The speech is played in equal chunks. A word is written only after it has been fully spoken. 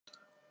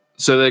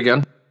Say that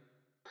again.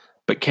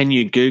 But can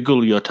you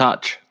Google your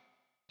touch?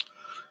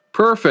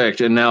 Perfect.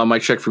 And now a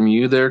mic check from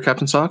you there,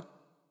 Captain Sock.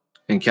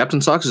 And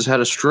Captain Socks has had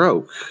a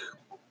stroke.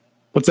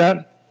 What's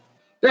that?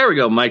 There we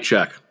go. Mic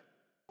check.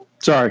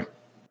 Sorry.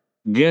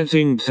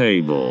 Getting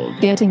tabled.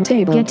 Getting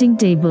tabled. Getting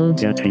tabled.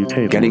 Getting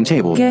tabled. Getting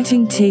tabled.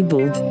 Getting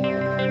tabled.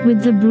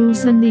 With the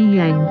Bruce and the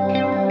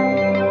Yank.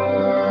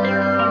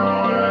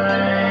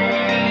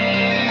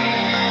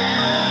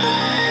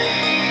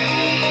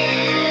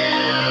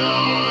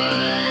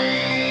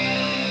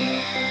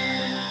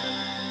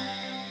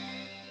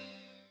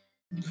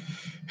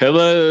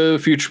 Hello,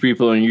 future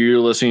people, and you're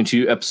listening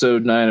to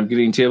episode 9 of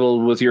Getting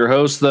Tabled with your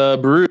host, the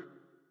Bruce.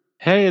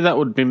 Hey, that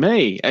would be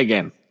me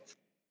again.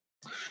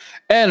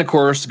 And, of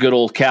course, good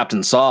old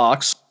Captain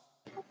Socks.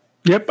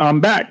 Yep, I'm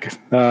back.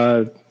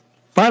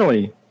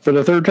 Finally, for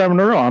the third time in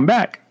a row, I'm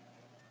back.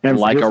 And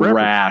like a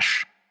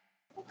rash.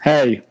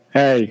 Hey.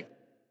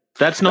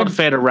 That's not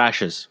fair to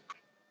rashes.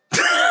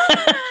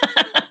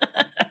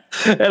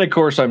 And, of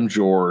course, I'm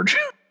George.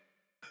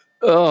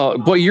 Oh,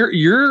 boy,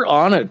 you're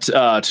on it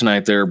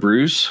tonight there,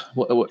 Bruce.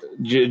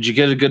 Did you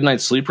get a good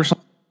night's sleep or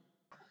something?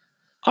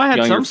 I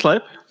had some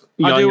sleep.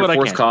 I do what I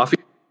can. Coffee?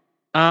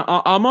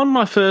 I'm on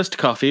my first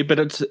coffee, but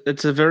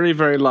it's a very,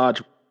 very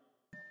large.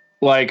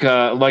 Like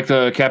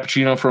the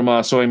cappuccino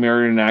from Soy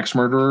Mary and Axe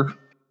Murderer?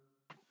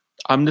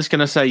 I'm just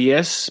going to say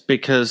yes,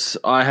 because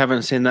I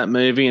haven't seen that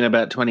movie in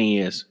about 20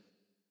 years.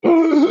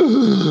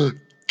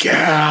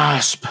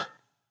 Gasp.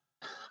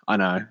 I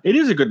know. It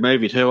is a good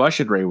movie, too. I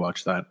should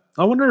rewatch that.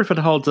 I wonder if it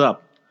holds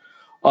up.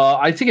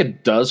 I think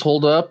it does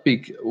hold up.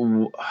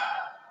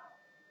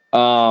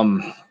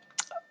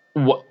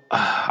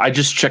 I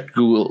just checked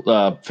Google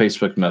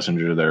Facebook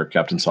Messenger there,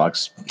 Captain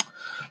Socks.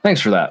 Thanks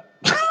for that.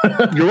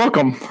 You're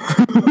welcome.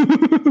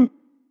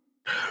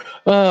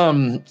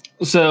 Well,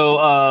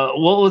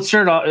 let's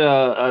start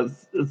off.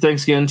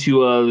 Thanks again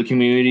to the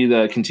community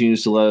that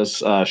continues to let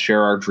us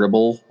share our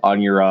dribble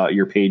on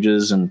your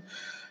pages and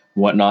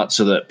whatnot,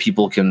 so that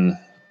people can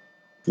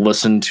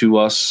listen to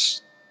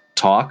us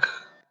talk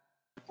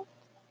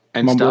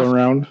and mumble stuff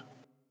around.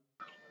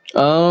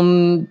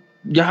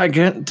 Yeah, I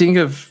can't think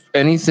of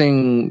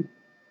anything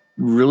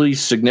really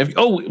significant.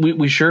 Oh,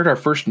 we shared our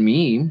first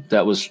meme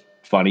that was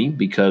funny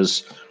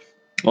because,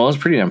 well, it was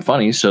pretty damn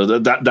funny. So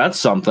that's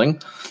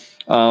something.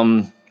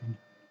 That's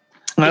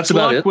it's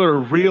about like it. We're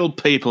real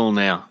people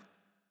now.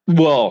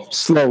 Well,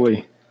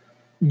 slowly.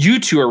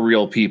 You two are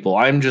real people.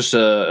 I'm just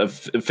a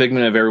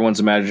figment of everyone's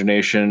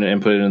imagination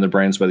and put it in the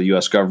brains by the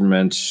U.S.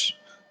 government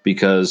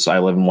because I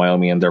live in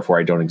Wyoming and therefore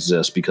I don't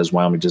exist because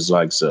Wyoming does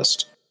not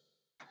exist.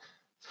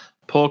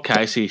 Poor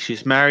Casey.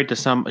 She's married to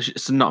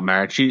she's not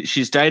married.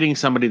 She's dating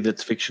somebody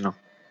that's fictional.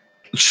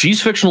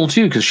 She's fictional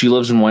too because she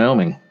lives in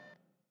Wyoming.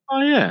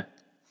 Oh yeah.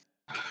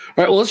 All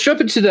right. Well, let's jump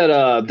into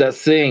that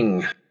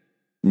thing.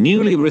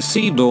 Newly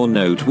received or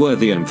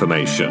noteworthy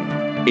information,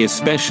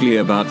 especially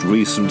about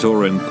recent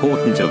or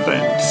important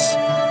events.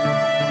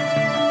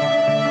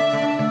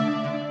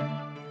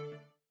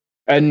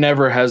 And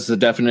never has the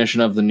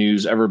definition of the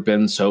news ever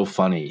been so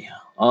funny.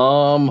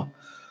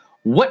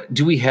 What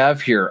do we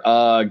have here?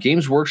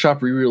 Games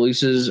Workshop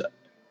re-releases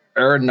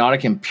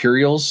Aeronautic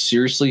Imperials.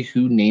 Seriously,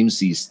 who names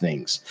these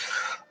things?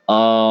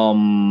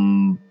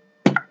 Not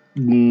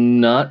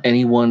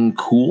anyone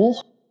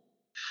cool?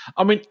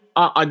 I mean,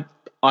 I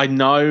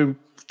know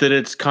that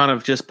it's kind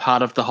of just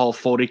part of the whole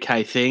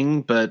 40k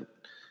thing, but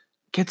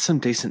get some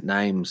decent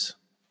names.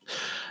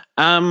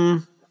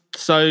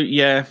 So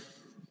yeah,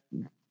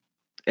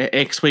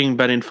 X-Wing,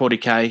 but in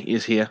 40k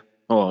is here.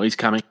 Oh, he's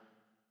coming.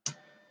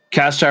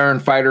 Cast Iron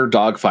Fighter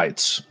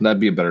Dogfights. That'd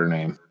be a better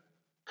name.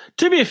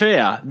 To be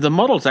fair, the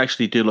models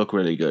actually do look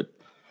really good.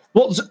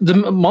 Well, the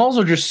models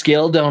are just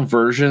scaled down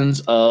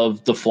versions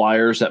of the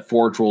flyers that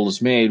Forge World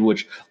has made,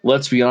 which,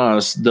 let's be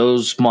honest,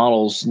 those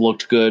models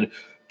looked good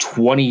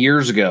 20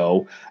 years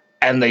ago,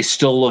 and they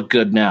still look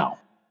good now.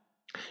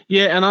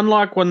 Yeah, and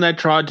unlike when they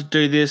tried to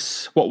do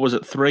this,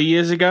 3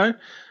 years ago,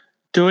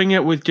 doing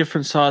it with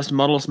different sized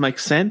models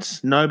makes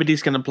sense.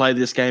 Nobody's going to play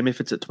this game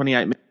if it's at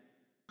 28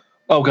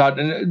 Oh, God,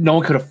 no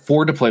one could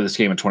afford to play this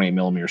game at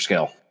 28mm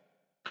scale.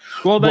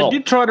 Well, they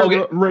did try to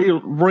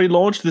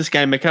relaunch this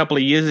game a couple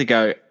of years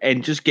ago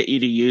and just get you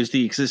to use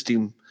the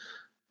existing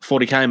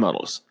 40k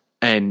models,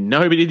 and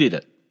nobody did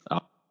it.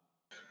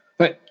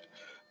 But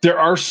there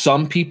are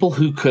some people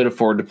who could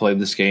afford to play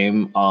this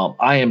game.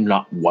 I am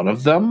not one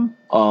of them.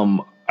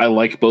 I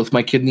like both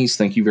my kidneys.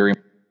 Thank you very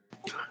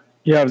much.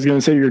 Yeah, I was going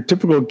to say your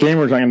typical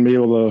gamer's not going to be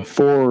able to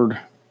afford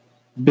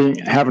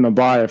having to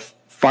buy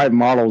 5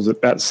 models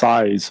at that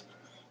size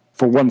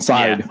for one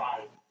side. Yeah.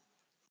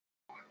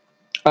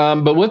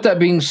 But with that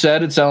being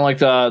said, it sounded like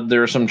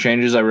there are some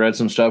changes. I read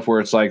some stuff where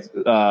it's like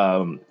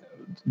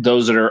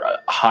those that are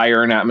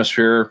higher in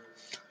atmosphere.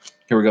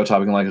 Here we go,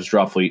 topping like it's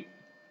drop fleet.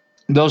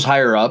 Those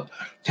higher up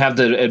have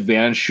the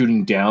advantage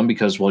shooting down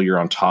because, well, you're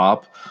on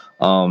top.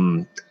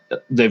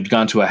 They've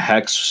gone to a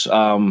hex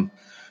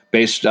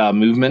based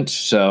movement,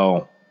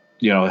 so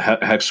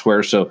hex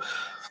square. So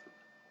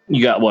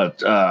you got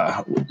what?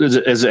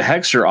 Is it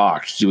hex or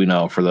oct? Do we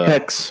know for the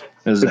hex?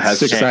 It has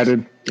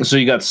six-sided. So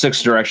you got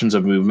 6 directions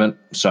of movement.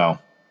 So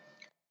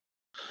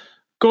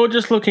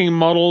gorgeous looking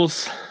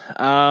models.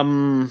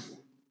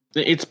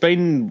 It's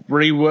been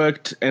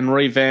reworked and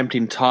revamped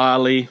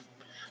entirely.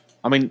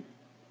 I mean,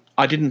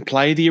 I didn't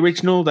play the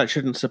original. That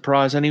shouldn't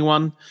surprise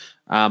anyone.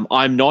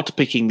 I'm not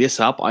picking this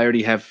up. I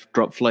already have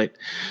Drop Fleet.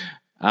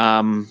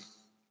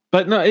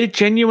 But no, it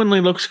genuinely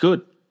looks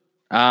good.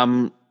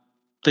 The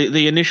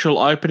initial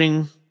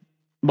opening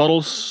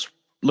models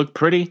look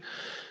pretty.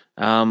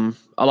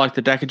 I like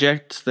the deck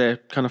ejects. They're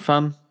kind of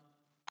fun.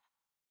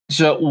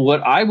 So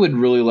what I would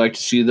really like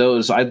to see, though,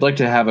 is I'd like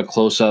to have a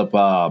close-up,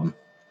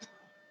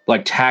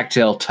 like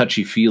tactile,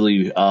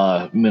 touchy-feely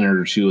minute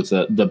or two with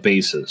the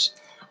bases.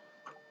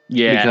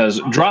 Yeah. Because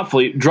Drop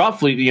Fleet,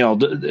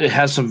 it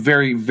has some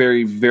very,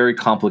 very, very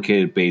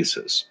complicated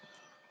bases.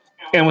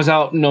 And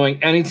without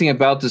knowing anything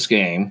about this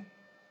game,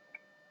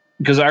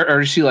 because I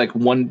already see like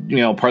one,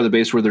 part of the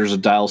base where there's a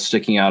dial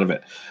sticking out of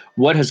it.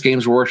 What has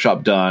Games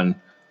Workshop done,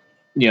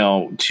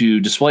 to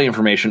display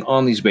information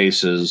on these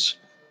bases,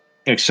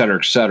 et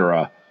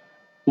cetera,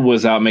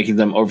 without making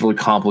them overly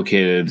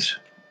complicated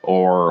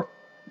or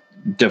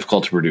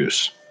difficult to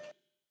produce?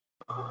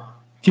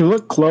 If you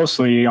look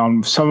closely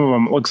on some of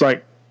them, it looks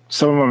like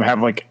some of them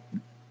have like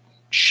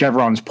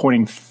chevrons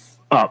pointing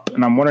up,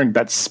 and I'm wondering if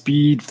that's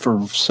speed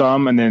for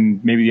some, and then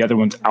maybe the other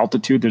one's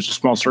altitude. There's a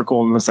small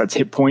circle, unless that's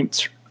hit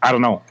points. I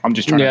don't know. I'm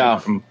just trying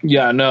to zoom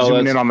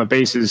in on the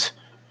bases.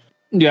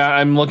 Yeah,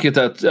 I'm looking at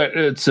that.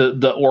 It's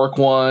the Orc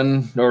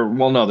one, or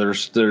no,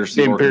 there's the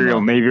Imperial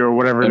Navy or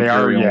whatever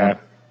Imperial they are.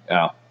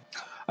 Yeah.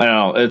 I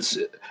don't know.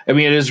 It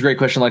is a great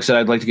question. Like I said,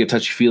 I'd like to get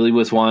touchy-feely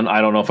with one.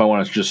 I don't know if I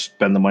want to just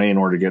spend the money in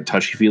order to get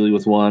touchy-feely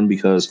with one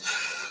because,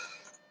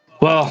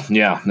 well,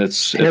 yeah,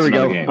 it's there we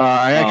go. Game.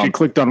 I actually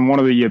clicked on one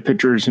of the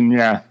pictures, and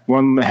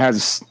one that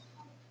has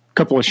a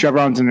couple of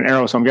chevrons and an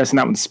arrow, so I'm guessing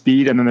that one's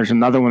speed, and then there's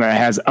another one that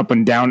has up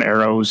and down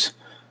arrows.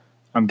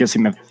 I'm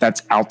guessing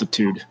that's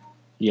altitude.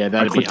 Yeah,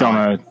 that I clicked on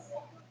a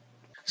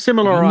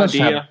similar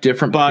idea,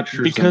 different but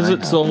because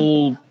it's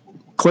all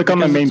click on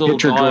the main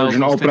picture, George,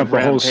 and open up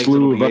a whole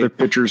slew of other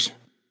pictures.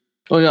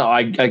 Oh yeah,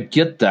 I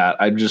get that.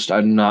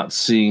 I'm not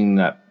seeing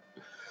that.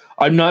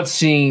 I'm not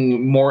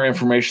seeing more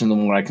information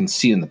than what I can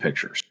see in the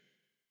pictures.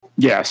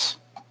 Yes.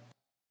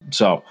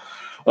 So,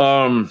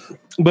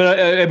 but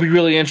I'd be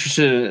really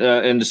interested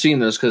into seeing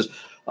this because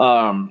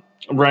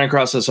ran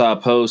across this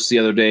post the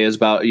other day is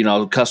about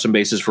custom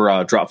bases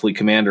for Drop Fleet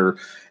Commander.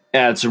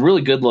 And some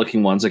really good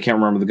looking ones. I can't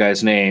remember the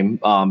guy's name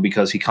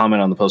because he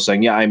commented on the post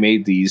saying, "Yeah, I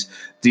made these.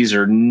 These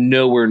are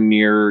nowhere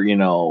near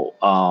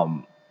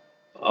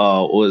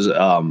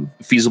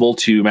feasible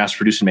to mass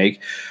produce and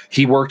make."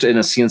 He worked in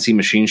a CNC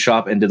machine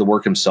shop and did the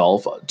work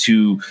himself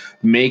to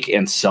make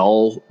and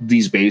sell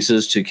these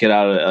bases to kit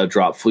out a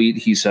Drop Fleet.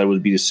 He said it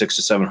would be €600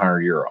 to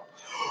 €700.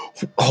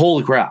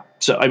 Holy crap!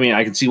 So I mean,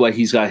 I can see why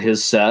he's got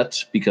his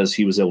set because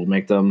he was able to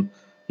make them.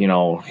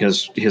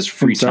 His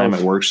free time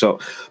at work. So,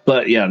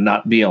 but yeah,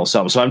 not being able to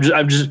sell them. So I'm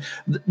just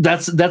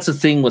that's the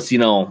thing with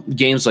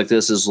games like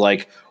this is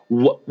like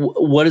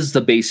what is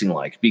the basing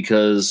like?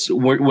 Because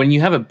when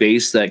you have a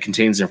base that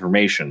contains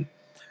information,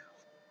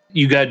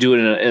 you got to do it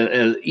in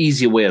an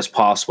easy way as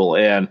possible.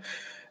 And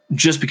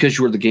just because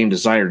you were the game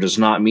designer does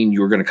not mean you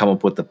were going to come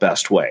up with the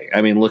best way.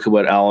 I mean, look at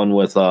what Alan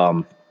with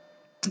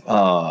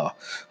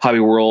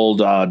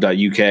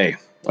hobbyworld.uk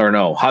or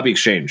no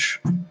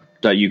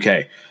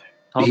hobbyexchange.uk.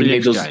 He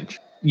made those,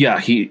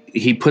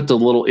 he put the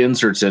little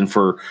inserts in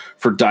for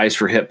dice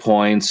for hit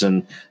points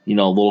and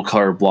little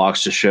colored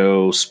blocks to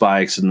show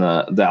spikes and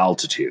the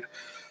altitude.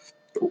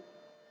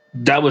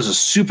 That was a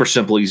super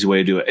simple, easy way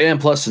to do it. And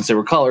plus, since they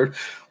were colored,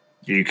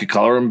 you could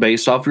color them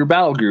based off your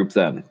battle group.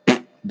 Then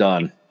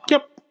done.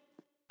 Yep,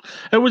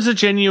 it was a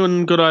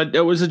genuine good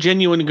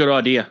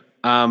idea.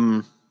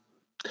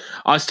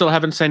 I still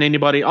haven't seen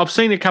anybody. I've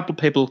seen a couple of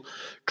people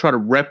try to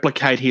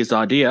replicate his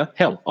idea.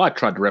 Hell, I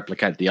tried to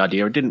replicate the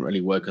idea. It didn't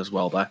really work as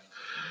well, though.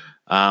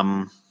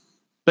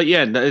 But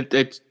yeah,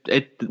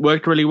 it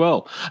worked really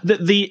well.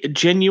 The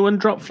genuine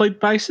Drop Fleet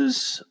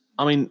bases,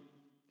 I mean,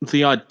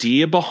 the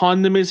idea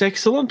behind them is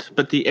excellent,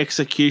 but the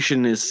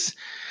execution is,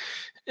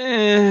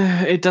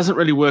 it doesn't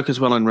really work as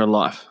well in real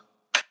life.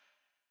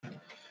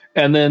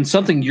 And then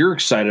something you're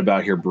excited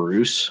about here,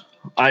 Bruce.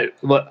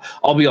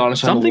 I'll be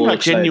honest. Something I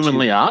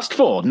genuinely asked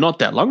for not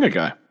that long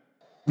ago.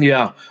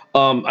 Yeah,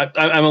 I'm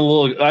a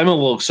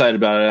little excited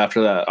about it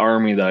after that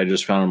army that I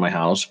just found in my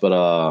house. But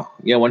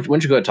yeah, why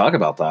don't you go ahead and talk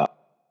about that?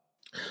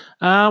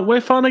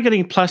 We're finally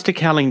getting plastic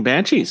howling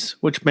banshees,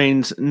 which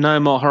means no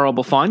more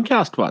horrible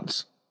Finecast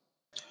ones.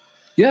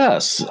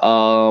 Yes,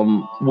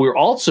 we're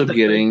also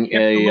getting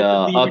a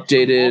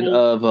updated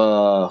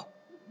of.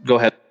 Go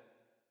ahead.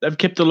 They've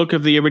kept the look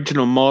of the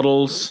original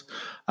models.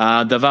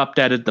 They've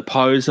updated the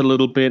pose a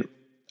little bit,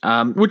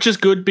 which is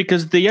good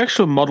because the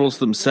actual models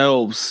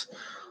themselves,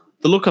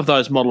 the look of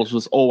those models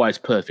was always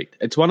perfect.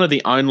 It's one of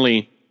the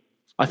only,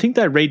 I think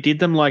they redid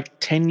them like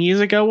 10 years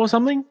ago or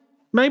something,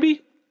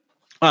 maybe.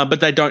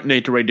 But they don't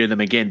need to redo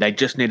them again. They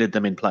just needed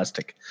them in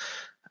plastic.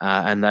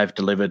 And they've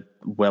delivered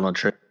well and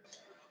true.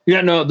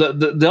 Yeah, no,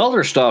 the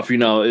elder stuff,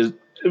 is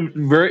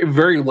very,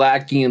 very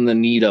lacking in the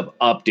need of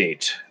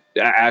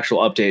actual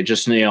update.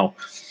 Just,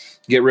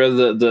 get rid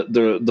of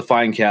the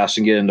fine cast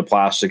and get into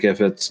plastic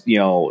if it's,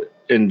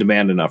 in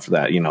demand enough for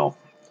that,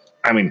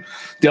 I mean,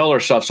 the elder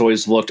stuff's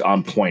always looked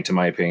on point, in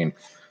my opinion.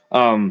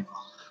 I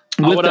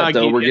would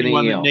argue we're the getting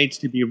one that needs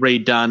to be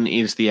redone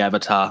is the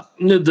Avatar.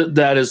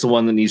 that is the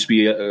one that needs to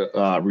be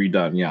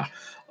redone. Yeah,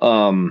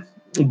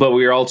 but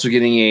we are also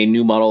getting a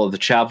new model of the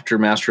Chapter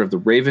Master of the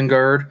Raven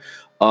Guard.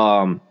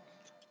 I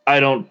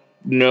don't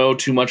know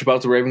too much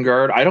about the Raven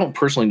Guard. I don't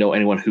personally know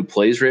anyone who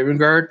plays Raven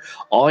Guard.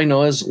 All I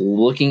know is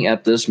looking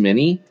at this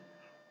mini,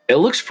 it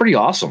looks pretty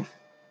awesome.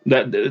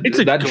 It's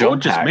a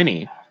gorgeous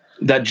mini.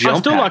 That jump. I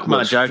still like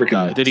my joke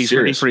though that he's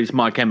serious. ready for his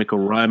My Chemical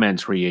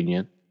Romance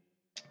reunion.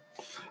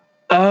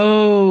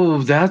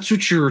 Oh, that's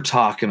what you were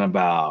talking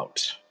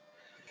about.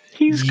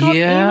 He's got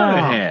emo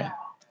hair.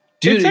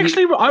 Dude, it's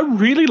actually, I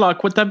really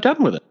like what they've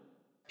done with it.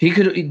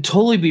 He'd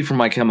totally be from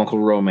My Chemical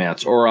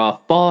Romance or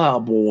Fall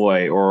Out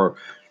Boy or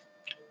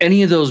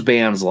any of those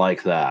bands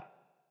like that.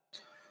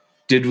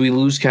 Did we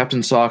lose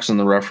Captain Socks in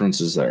the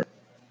references there?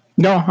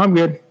 No, I'm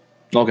good.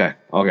 Okay,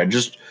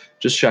 just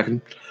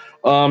checking.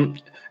 And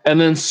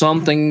then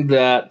something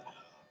that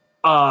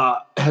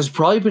has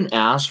probably been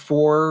asked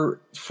for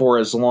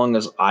as long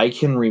as I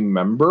can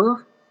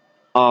remember.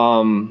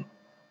 We're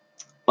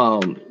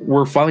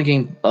finally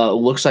getting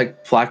looks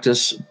like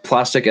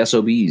plastic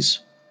SOBs.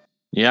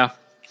 Yeah.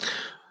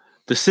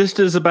 The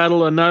Sisters of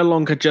Battle are no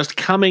longer just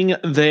coming;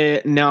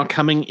 they're now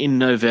coming in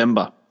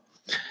November.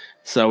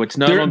 So it's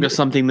no longer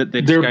something that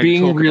they're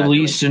being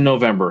released in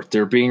November.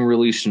 They're being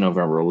released in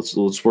November.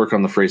 Let's work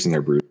on the phrasing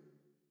there, Bruce.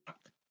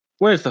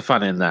 Where's the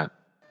fun in that?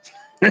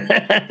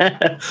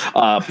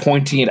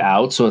 Pointing it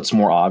out so it's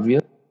more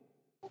obvious.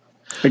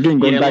 Again,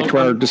 going back to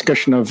our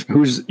discussion of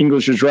whose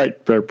English is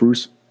right,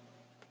 Bruce.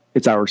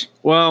 It's ours.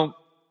 Well,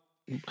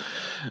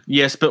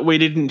 yes, but we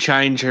didn't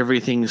change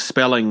everything's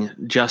spelling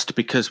just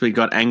because we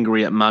got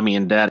angry at Mummy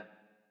and Dad.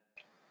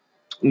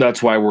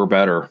 That's why we're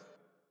better.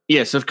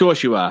 Yes, of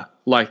course you are.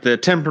 Like the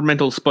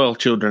temperamental spoiled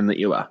children that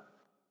you are.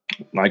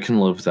 I can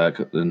live with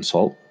that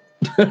insult.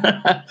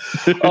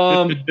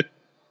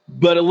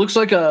 But it looks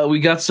like we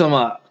got some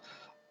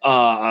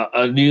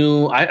a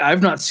new.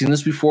 I've not seen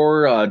this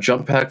before.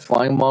 Jump pack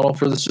flying model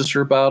for the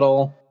Sister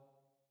Battle.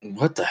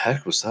 What the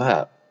heck was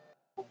that?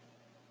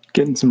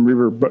 Getting some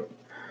reverb, but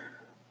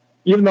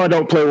even though I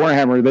don't play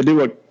Warhammer,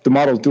 the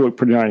models do look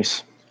pretty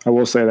nice. I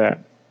will say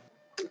that.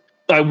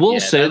 I will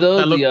say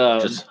though,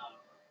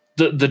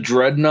 the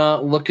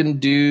dreadnought looking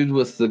dude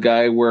with the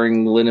guy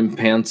wearing linen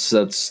pants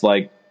that's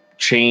like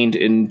chained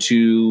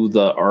into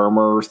the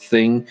armor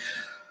thing.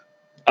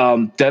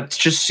 That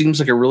just seems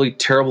like a really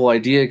terrible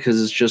idea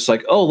because it's just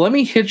like, oh, let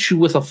me hit you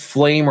with a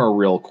flamer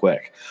real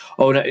quick.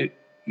 Oh, no,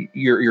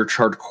 you're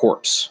charred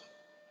corpse.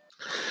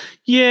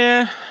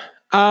 Yeah,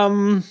 I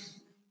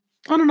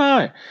don't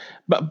know,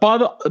 but by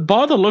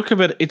the look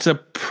of it, it's a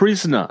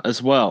prisoner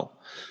as well.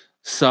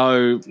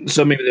 So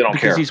maybe they don't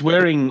care because he's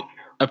wearing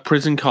a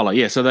prison collar.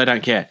 Yeah, so they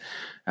don't care.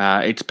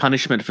 It's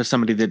punishment for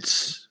somebody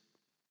that's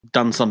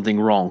done something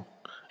wrong,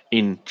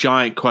 in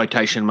giant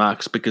quotation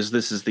marks, because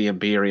this is the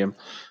Imperium.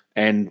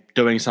 And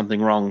doing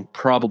something wrong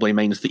probably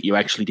means that you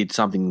actually did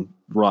something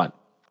right.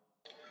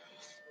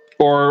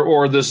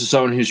 Or this is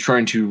someone who's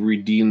trying to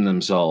redeem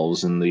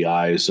themselves in the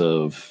eyes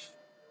of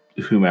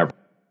whomever.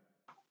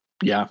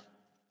 Yeah.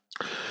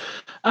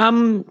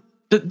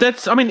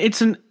 That's. I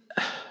mean,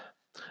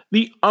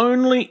 the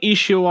only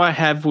issue I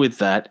have with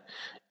that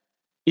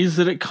is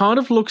that it kind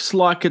of looks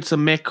like it's a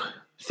mech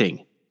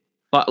thing,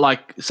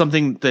 like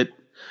something that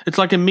it's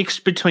like a mix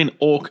between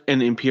Orc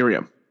and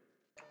Imperium.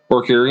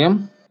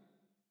 Orcarium?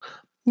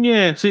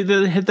 Yeah, see,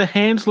 the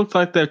hands look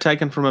like they're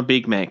taken from a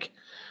Big Mac.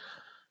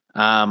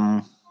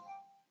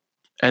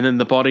 And then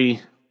the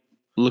body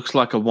looks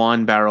like a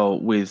wine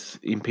barrel with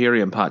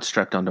Imperium parts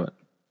strapped onto it.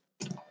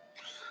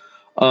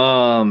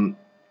 I'm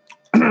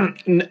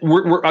going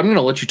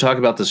to let you talk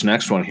about this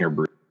next one here,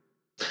 Bruce.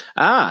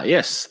 Ah,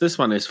 yes, this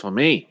one is for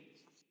me.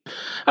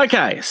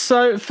 Okay,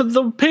 so for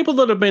the people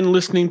that have been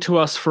listening to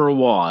us for a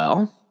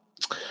while,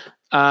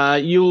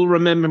 you'll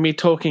remember me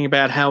talking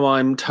about how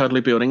I'm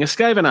totally building a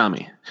Skaven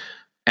army.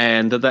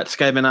 And that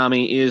Skaven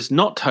army is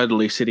not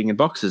totally sitting in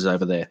boxes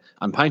over there,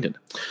 unpainted.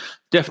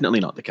 Definitely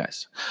not the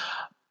case.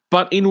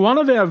 But in one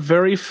of our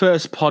very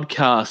first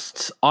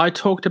podcasts, I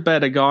talked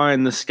about a guy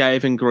in the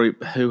Skaven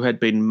group who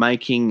had been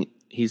making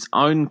his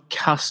own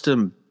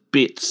custom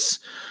bits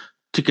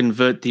to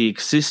convert the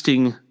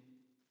existing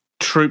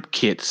troop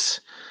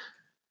kits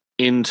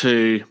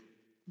into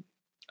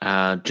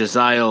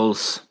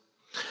Jezzails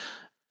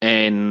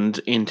and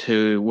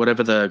into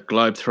whatever the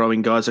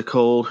globe-throwing guys are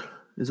called.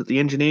 Is it the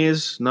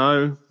engineers?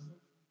 No.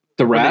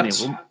 The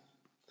rats?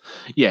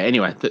 Yeah,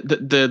 anyway,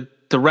 the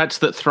rats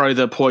that throw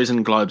the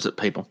poison globes at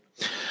people.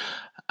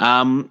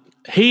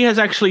 He has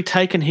actually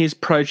taken his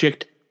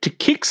project to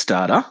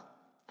Kickstarter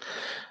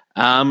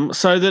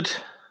so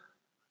that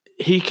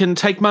he can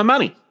take my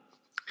money.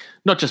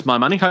 Not just my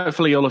money,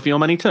 hopefully all of your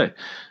money too.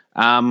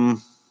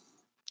 The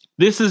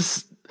This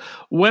is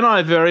when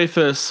I very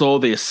first saw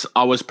this,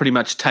 I was pretty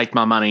much take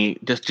my money,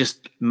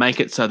 just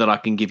make it so that I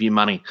can give you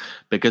money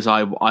because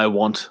I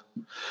want.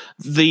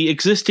 The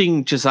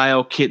existing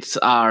Jezzail kits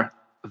are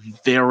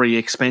very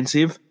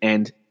expensive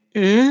and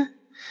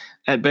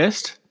at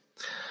best.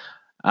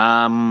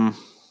 Same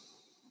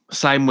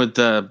with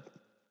the,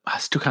 I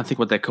still can't think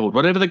what they're called.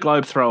 Whatever the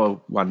globe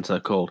thrower ones are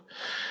called.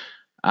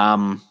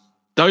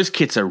 Those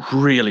kits are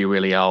really,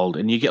 really old,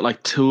 and you get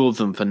like 2 of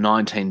them for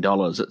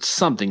 $19. It's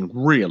something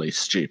really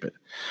stupid.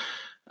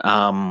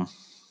 But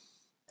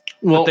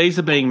these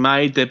are being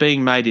made. They're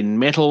being made in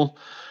metal.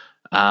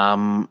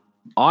 I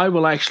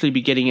will actually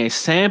be getting a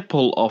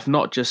sample of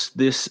not just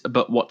this,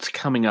 but what's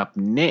coming up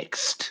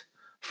next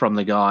from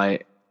the guy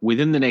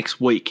within the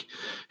next week.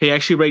 He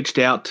actually reached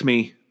out to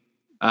me,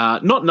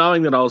 not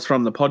knowing that I was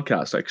from the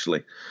podcast,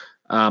 actually,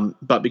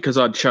 but because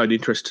I'd showed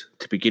interest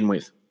to begin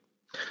with.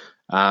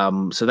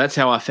 So that's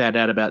how I found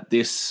out about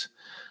this.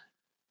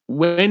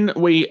 When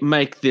we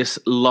make this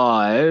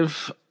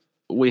live,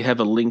 we have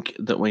a link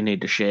that we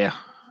need to share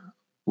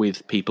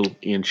with people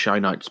in show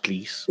notes,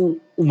 please.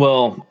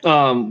 Well,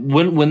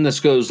 when this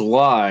goes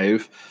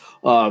live,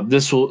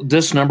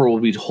 this number will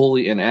be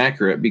wholly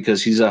inaccurate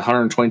because he's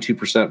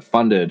 122%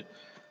 funded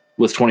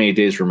with 28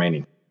 days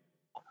remaining.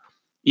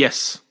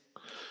 Yes.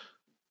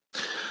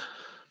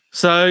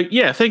 So,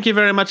 yeah, thank you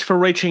very much for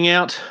reaching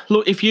out.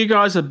 Look, if you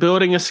guys are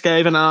building a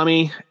Skaven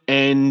army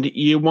and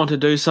you want to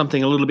do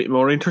something a little bit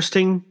more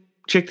interesting,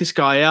 check this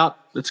guy out.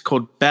 It's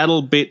called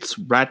Battle Bits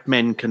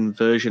Ratmen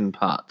Conversion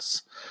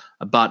Parts.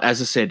 But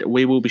as I said,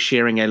 we will be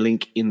sharing a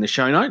link in the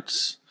show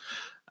notes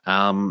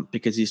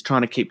because he's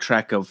trying to keep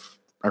track of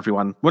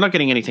everyone. We're not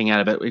getting anything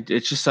out of it.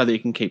 It's just so that you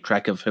can keep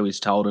track of who he's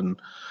told and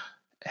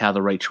how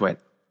the reach went.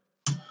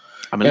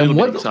 I'm a little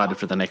bit excited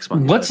for the next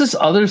one. What's this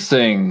other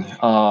thing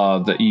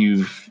that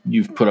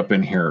you've put up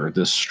in here?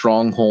 This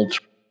stronghold.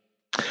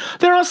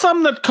 There are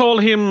some that call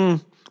him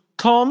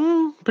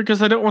Tom because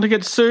they don't want to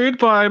get sued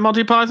by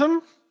Monty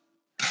Python.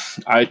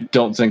 I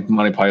don't think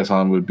Monty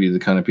Python would be the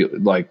kind of people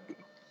like.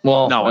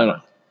 Well, no, I don't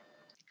know.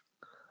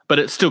 But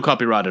it's still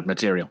copyrighted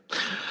material.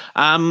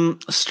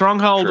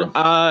 Stronghold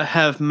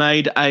have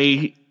made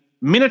a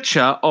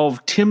miniature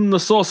of Tim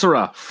the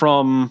Sorcerer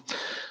from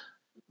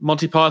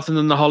Monty Python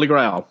and the Holy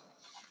Grail.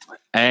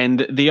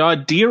 And the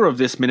idea of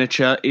this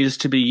miniature is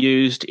to be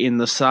used in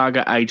the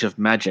Saga Age of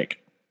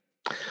Magic,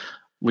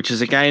 which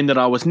is a game that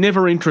I was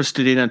never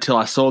interested in until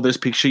I saw this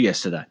picture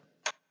yesterday.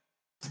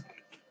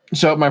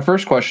 So my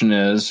first question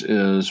is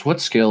what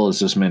scale is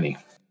this mini?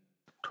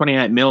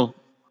 28 mil.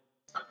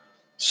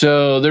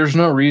 So there's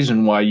no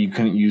reason why you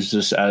couldn't use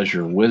this as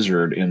your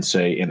wizard in,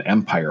 say, an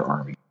Empire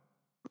army.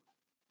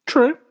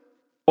 True.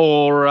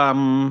 Or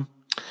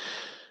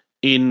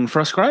in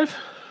Frostgrave?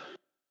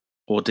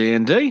 Or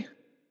D&D?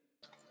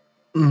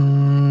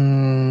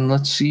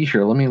 Let's see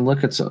here. Let me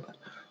look at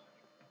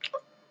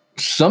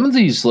some of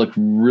these look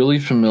really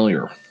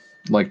familiar,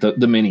 like the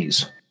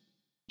minis.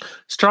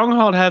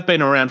 Stronghold have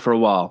been around for a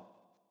while.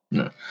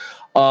 No.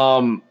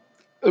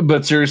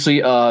 But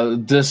seriously,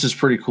 this is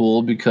pretty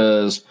cool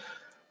because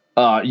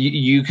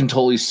you can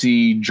totally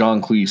see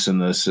John Cleese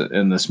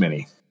in this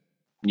mini.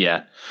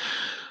 Yeah.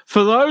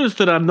 For those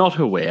that are not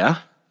aware,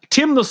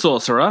 Tim the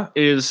Sorcerer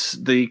is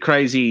the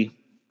crazy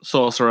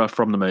sorcerer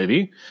from the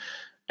movie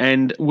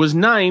and was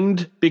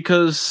named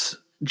because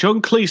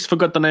John Cleese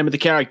forgot the name of the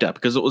character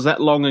because it was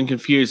that long and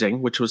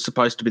confusing, which was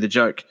supposed to be the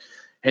joke.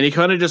 And he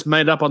kind of just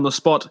made up on the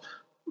spot,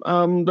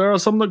 there are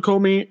some that call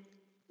me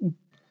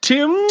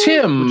Tim, which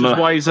is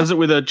why he says it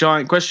with a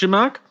giant question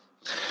mark.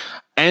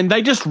 And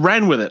they just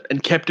ran with it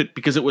and kept it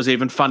because it was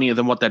even funnier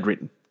than what they'd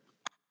written.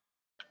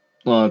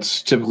 Well,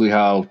 it's typically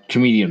how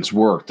comedians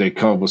work. They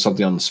come up with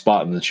something on the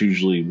spot, and it's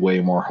usually way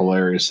more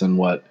hilarious than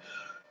what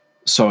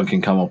someone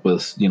can come up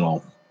with,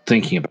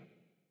 thinking about.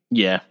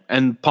 Yeah,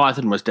 and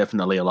Python was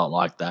definitely a lot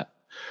like that.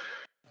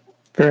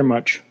 Very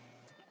much.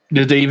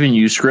 Did they even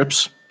use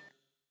scripts?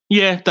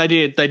 Yeah, they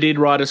did. They did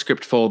write a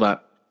script for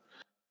that.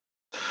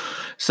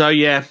 So,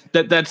 yeah,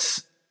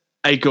 that's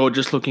a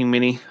gorgeous-looking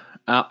mini.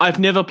 I've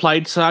never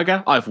played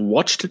Saga. I've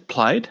watched it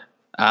played.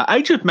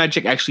 Age of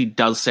Magic actually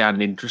does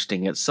sound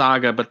interesting. It's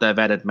Saga, but they've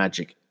added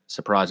magic,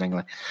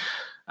 surprisingly.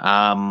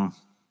 I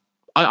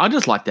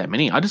just like that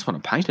mini. I just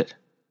want to paint it.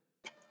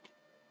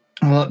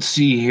 Let's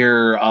see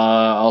here.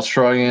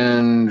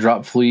 Australian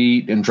Drop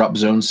Fleet and Drop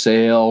Zone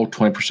sale,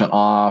 20%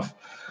 off.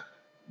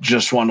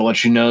 Just wanted to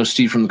let you know,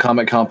 Steve from the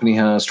Combat Company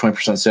has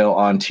 20% sale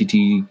on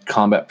TT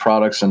Combat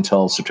products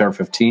until September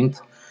 15th,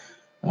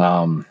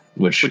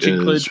 which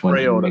is when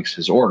he makes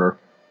his order.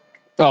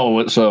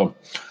 Oh, so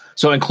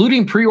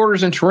including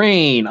pre-orders and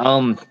terrain.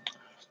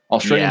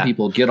 Australian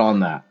people, get on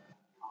that.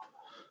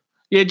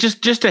 Yeah,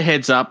 just a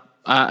heads up.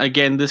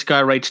 Again, this guy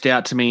reached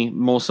out to me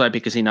more so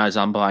because he knows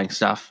I'm buying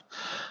stuff.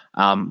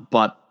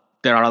 But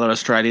there are other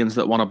Australians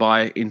that want to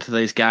buy into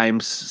these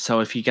games. So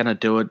if you're going to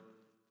do it,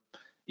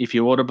 if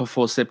you order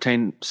before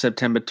September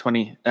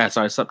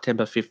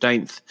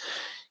 15th,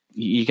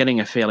 you're getting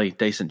a fairly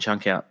decent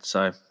chunk out.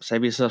 So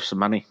save yourself some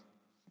money.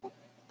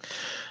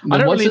 I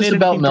don't what's really this need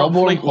about anything drop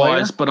Melbourne fleet player?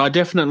 wise, but I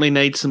definitely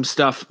need some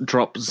stuff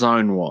drop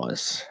zone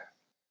wise.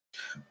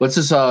 What's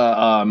this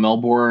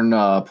Melbourne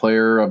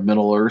player of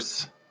Middle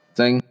Earth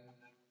thing?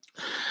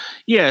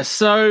 Yeah,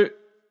 so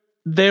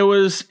there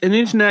was an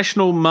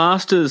international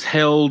masters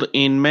held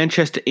in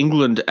Manchester,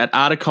 England at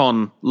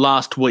Articon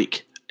last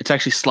week. It's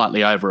actually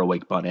slightly over a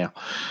week by now.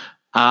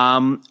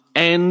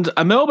 And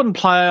a Melbourne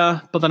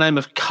player by the name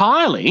of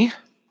Kylie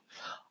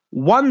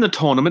won the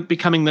tournament,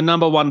 becoming the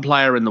number one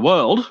player in the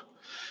world,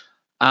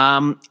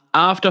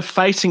 after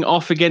facing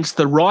off against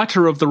the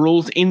writer of the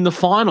rules in the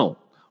final,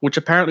 which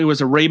apparently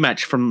was a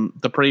rematch from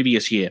the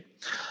previous year.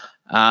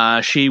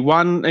 She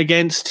won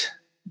against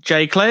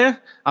Jay Clare.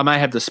 I may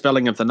have the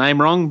spelling of the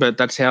name wrong, but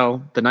that's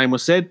how the name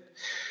was said.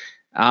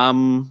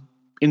 In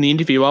the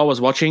interview I was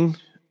watching,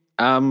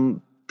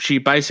 she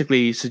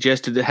basically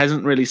suggested it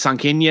hasn't really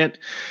sunk in yet.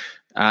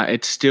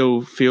 It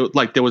still feels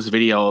like there was a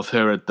video of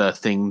her at the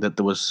thing that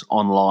there was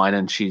online,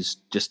 and she's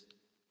just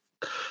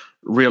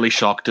really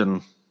shocked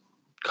and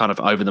kind of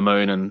over the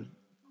moon and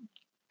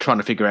trying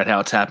to figure out how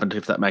it's happened,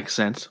 if that makes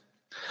sense.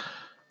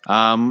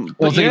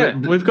 But yeah,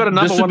 we've got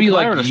another one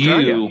player in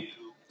Australia.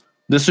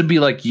 This would be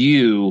like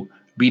you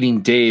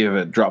beating Dave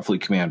at Drop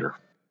Fleet Commander.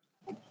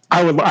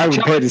 I would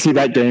pay to see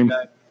that game.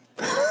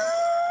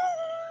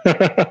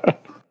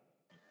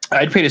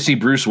 I'd pay to see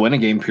Bruce win a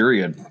game,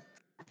 period.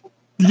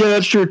 Yeah,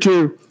 that's true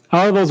too.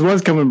 How are those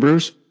ones coming,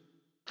 Bruce?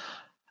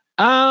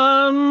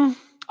 I've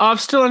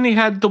still only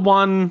had the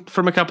one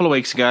from a couple of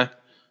weeks ago.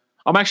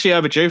 I'm actually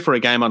overdue for a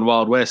game on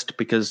Wild West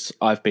because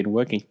I've been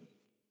working.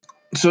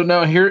 So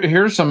now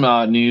here's some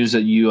news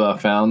that you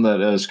found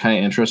that is kind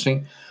of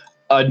interesting.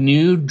 A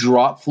new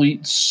Drop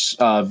Fleet's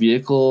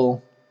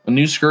vehicle, a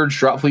new Scourge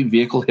Drop Fleet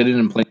vehicle hidden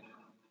in plain.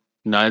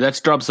 No, that's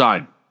Drop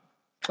Zone.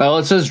 Well,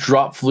 it says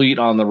Drop Fleet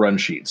on the run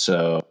sheet.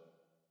 So,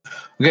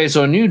 okay,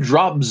 so a new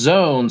Drop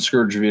Zone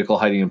Scourge vehicle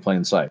hiding in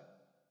plain sight.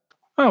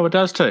 Oh, it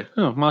does too.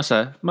 Oh,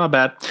 my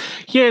bad.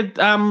 Yeah,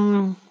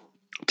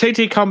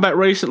 TT Combat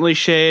recently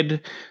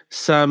shared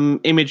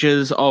some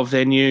images of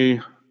their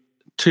new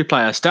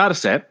 2-player starter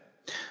set.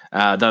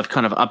 They've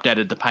kind of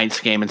updated the paint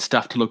scheme and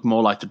stuff to look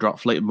more like the Drop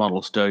Fleet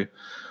models do.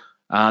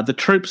 The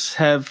troops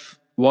have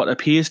what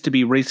appears to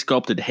be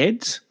resculpted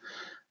heads,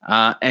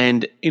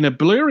 and in a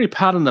blurry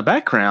part in the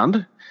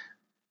background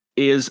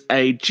is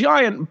a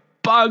giant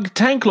bug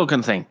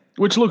tank-looking thing,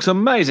 which looks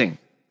amazing.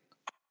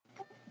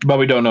 But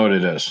we don't know what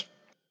it is.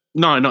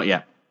 No, not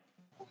yet.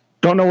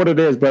 Don't know what it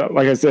is, but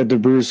like I said to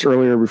Bruce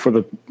earlier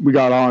before we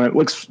got on, it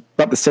looks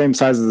about the same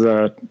size as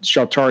a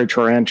Shaltari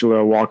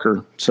Tarantula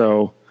Walker.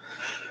 So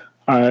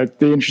it'd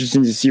be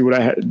interesting to see what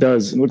it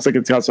does. It looks like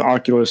it's got some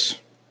Oculus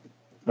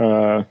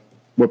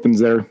weapons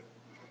there.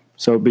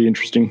 So it'd be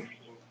interesting.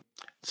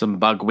 Some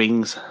bug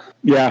wings.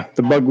 Yeah,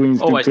 the bug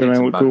wings Always need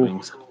some look bug cool.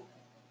 wings.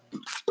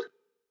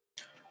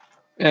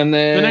 And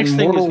then The next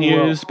thing is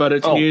news, but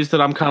it's news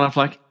that I'm kind of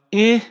like,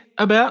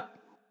 about.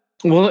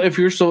 Well, if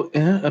you're so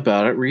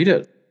about it, read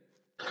it.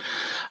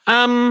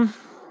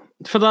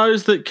 For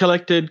those that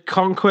collected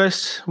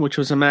Conquest, which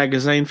was a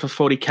magazine for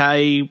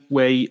 40k,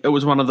 where it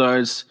was one of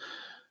those,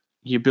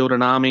 you build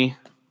an army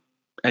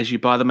as you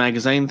buy the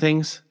magazine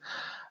things.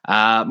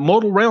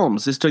 Mortal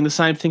Realms is doing the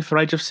same thing for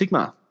Age of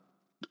Sigmar.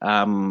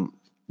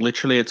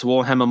 Literally, it's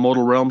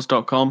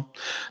warhammermortalrealms.com.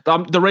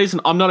 The reason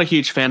I'm not a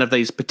huge fan of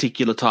these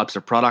particular types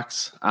of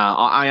products,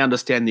 I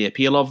understand the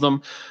appeal of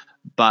them,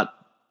 but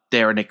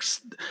they're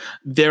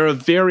a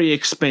very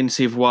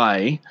expensive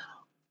way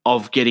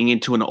of getting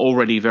into an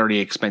already very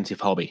expensive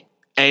hobby.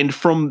 And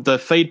from the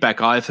feedback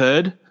I've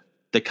heard,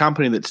 the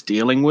company that's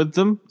dealing with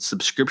them,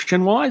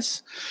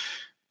 subscription-wise,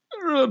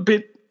 are a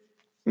bit,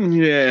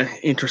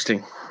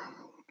 interesting.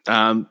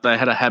 They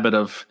had a habit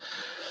of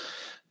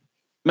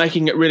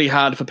making it really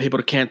hard for people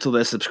to cancel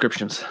their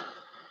subscriptions,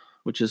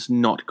 which is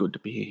not good to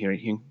be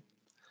hearing.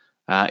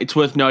 It's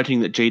worth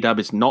noting that GW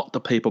is not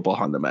the people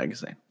behind the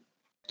magazine.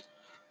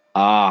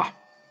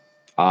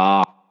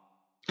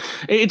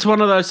 It's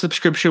one of those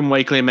subscription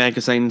weekly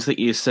magazines that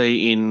you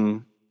see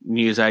in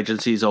news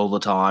agencies all the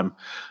time,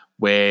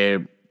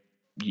 where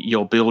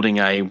you're building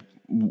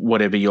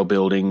whatever you're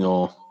building,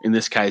 or in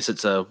this case,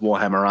 it's a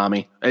Warhammer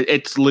army.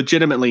 It's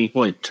legitimately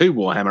two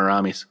Warhammer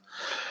armies.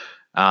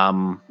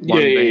 One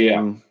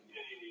being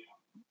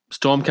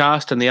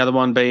Stormcast, and the other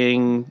one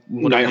being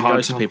whatever the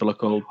ghost people are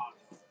called.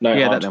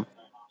 Yeah.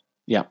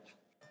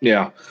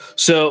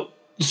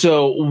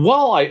 So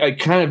while I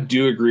kind of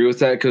do agree with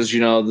that, because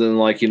then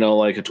like a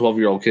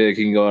 12-year-old kid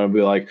can go and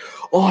be like,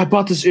 oh, I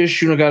bought this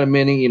issue and I got a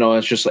mini.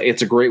 It's just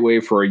it's a great way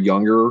for a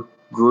younger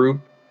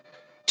group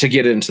to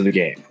get into the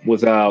game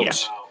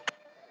without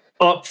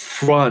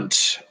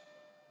upfront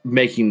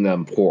making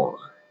them poor.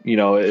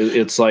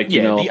 It's like the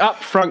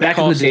upfront back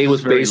in the day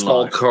with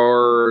baseball low.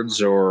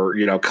 Cards or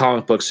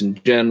comic books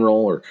in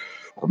general or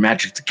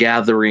Magic the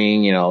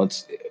Gathering.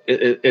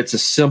 It's a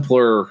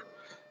simpler.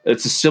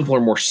 It's a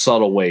simpler, more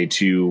subtle way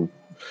to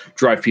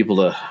drive people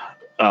to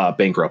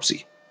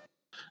bankruptcy.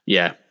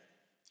 Yeah.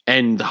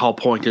 And the whole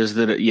point is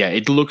that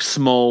it looks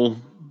small,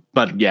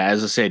 But yeah,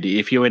 as I said,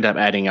 if you end up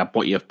adding up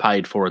what you've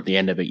paid for at the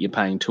end of it, you're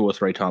paying 2 or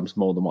 3 times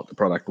more than what the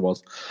product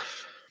was,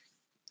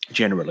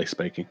 generally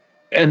speaking.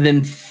 And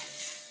then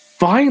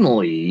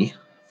finally,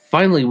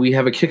 we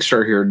have a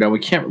Kickstarter here. Now we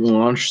can't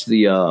launch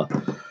the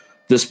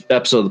this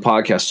episode of the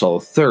podcast till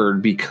the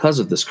 3rd because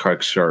of this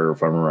Kickstarter,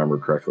 if I remember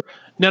correctly.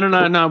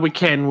 No, we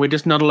can. We're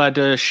just not allowed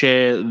to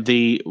share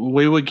the...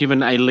 We were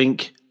given a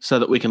link so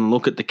that we can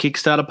look at the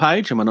Kickstarter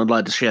page, and we're not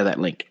allowed to share that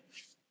link.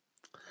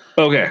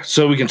 Okay,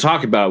 so we can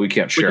talk about it. We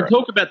can't share We can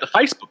talk about the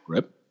Facebook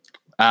group,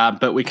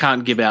 but we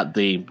can't give out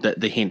the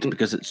hint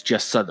because it's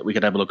just so that we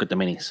could have a look at the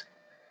minis.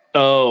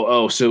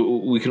 Oh, so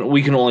we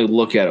can only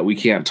look at it. We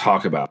can't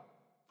talk about it.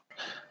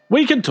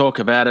 We can talk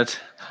about it.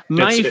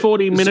 May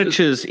 40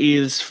 Miniatures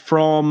is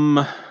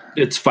from...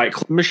 It's Fight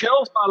Club.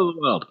 Michelle's part of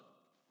the world.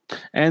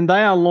 And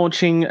they are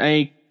launching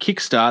a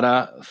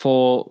Kickstarter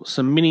for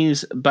some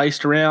minis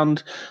based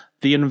around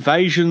the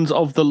invasions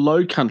of the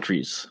Low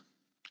Countries.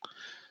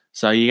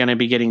 So you're going to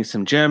be getting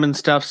some German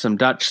stuff, some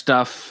Dutch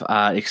stuff,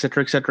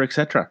 etc., etc.,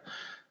 etc.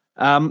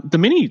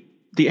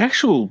 The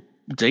actual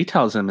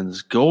details of them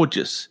is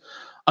gorgeous.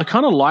 I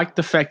kind of like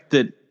the fact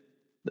that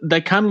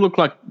they kind of look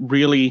like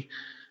really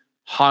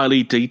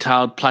highly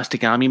detailed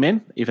plastic army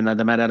men, even though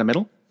they're made out of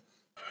metal.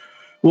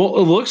 Well,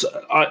 it looks,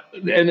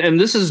 and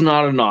this is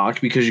not a knock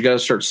because you got to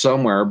start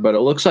somewhere, but it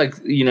looks like,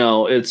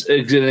 it's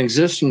an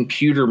existing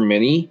pewter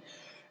mini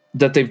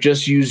that they've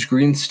just used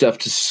green stuff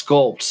to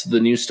sculpt the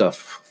new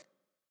stuff.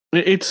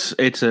 It's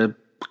a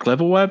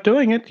clever way of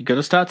doing it. You got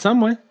to start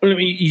somewhere. I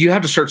mean, you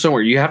have to start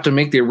somewhere. You have to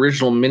make the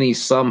original mini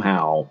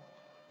somehow.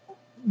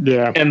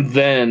 Yeah. And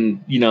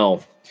then,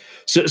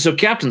 so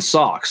Captain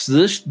Socks,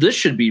 this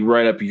should be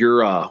right up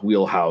your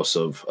wheelhouse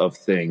of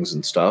things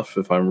and stuff,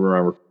 if I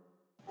remember.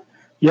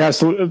 Yeah,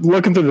 so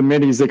looking through the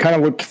minis, they kind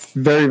of look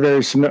very,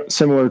 very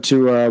similar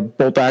to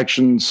Bolt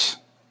Action's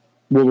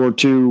World War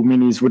II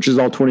minis, which is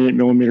all 28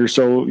 millimeters.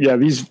 So, yeah,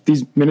 these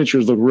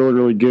miniatures look really,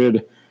 really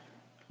good.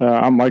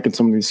 I'm liking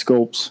some of these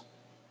sculpts.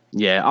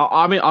 Yeah,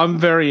 I mean, I'm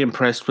very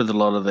impressed with a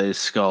lot of these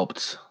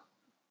sculpts.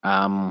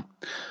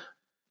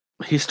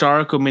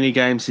 Historical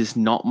minigames is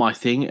not my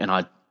thing, and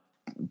I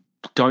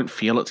don't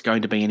feel it's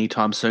going to be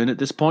anytime soon at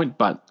this point.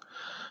 But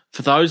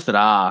for those that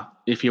are,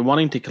 if you're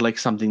wanting to collect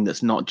something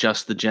that's not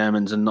just the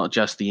Germans and not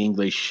just the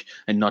English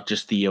and not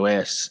just the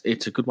US,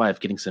 it's a good way of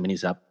getting some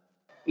minis up.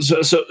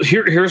 So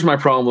here's my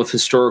problem with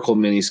historical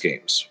minis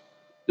games.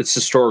 It's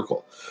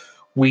historical.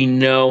 We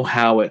know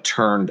how it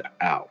turned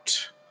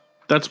out.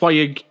 That's why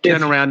you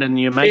turn around and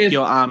you make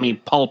your army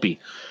pulpy.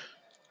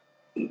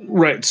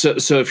 Right. So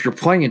if you're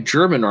playing a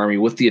German army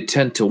with the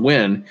intent to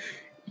win,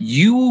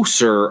 you,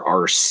 sir,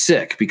 are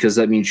sick because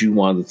that means you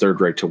wanted the Third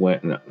Reich to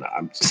win.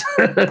 No,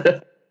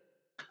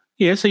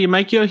 Yeah, so you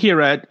make your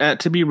hero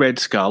to be Red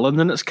Skull, and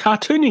then it's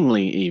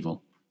cartooningly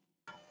evil.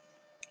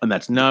 And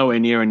that's nowhere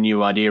near a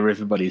new idea.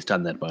 Everybody's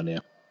done that by now.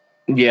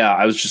 Yeah,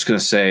 I was just going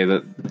to say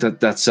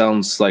that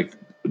sounds like...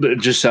 It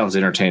just sounds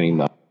entertaining,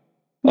 though.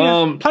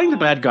 Yeah, playing the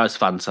bad guy's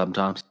fun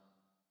sometimes.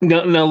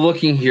 Now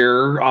looking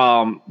here,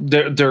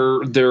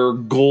 their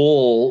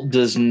goal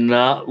does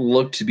not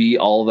look to be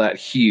all that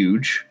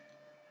huge.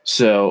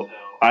 So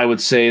I would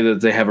say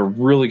that they have a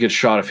really good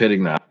shot of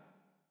hitting that.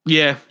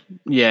 Yeah.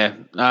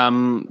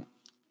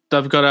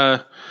 They've got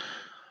a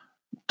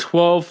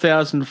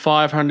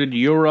 12,500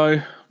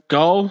 euro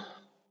goal,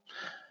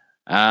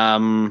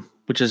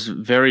 which is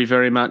very,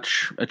 very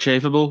much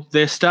achievable.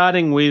 They're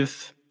starting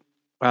with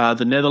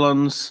the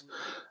Netherlands,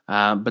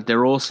 but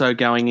they're also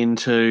going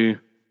into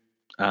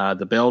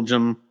the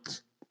Belgium,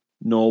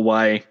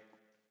 Norway,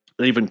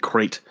 even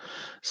Crete.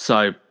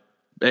 So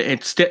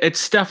it's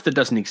stuff that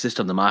doesn't exist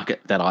on the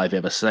market that I've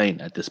ever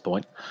seen at this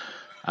point.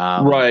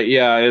 Right?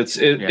 Yeah.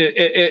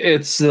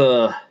 It's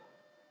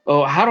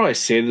how do I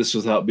say this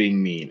without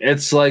being mean?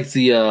 It's like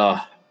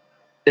the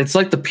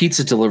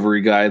pizza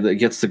delivery guy that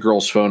gets the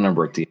girl's phone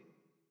number at the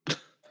end.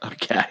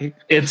 Okay.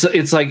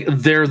 It's like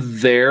they're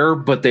there,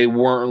 but they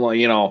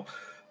weren't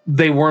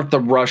they weren't the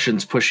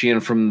Russians pushing in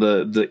from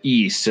the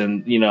east,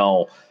 and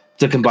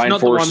the combined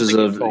forces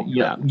of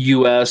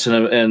U.S.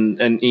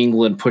 and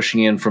England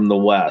pushing in from the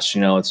west.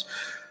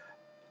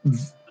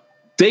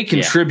 They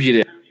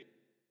contributed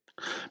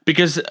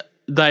because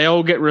they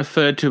all get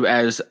referred to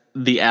as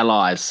the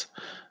Allies,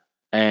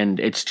 and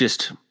it's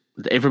just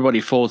everybody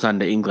falls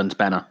under England's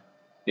banner.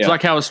 Yeah. It's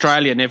like how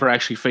Australia never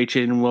actually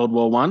featured in World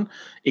War I,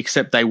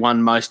 except they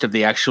won most of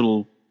the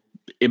actual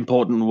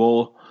important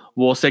war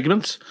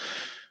segments.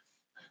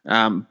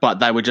 But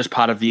they were just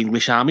part of the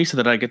English army, so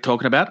they don't get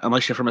talking about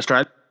unless you're from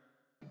Australia.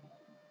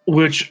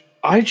 Which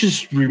I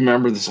just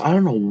remember this. I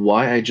don't know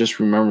why I just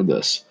remember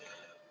this.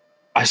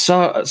 I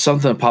saw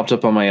something that popped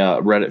up on my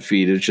Reddit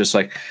feed. It's just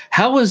like,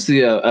 how was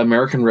the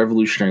American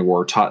Revolutionary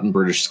War taught in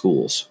British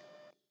schools?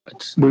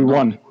 We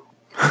won.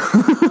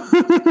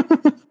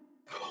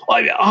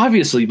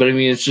 Obviously, but I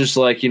mean, it's just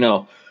like,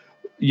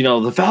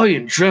 the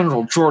valiant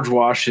General George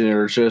Washington,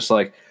 or just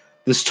like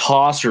this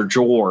tosser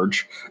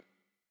George.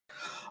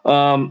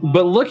 But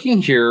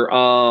looking here,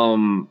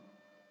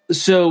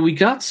 so we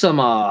got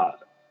some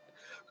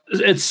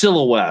it's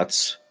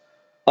silhouettes.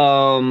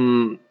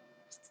 Let's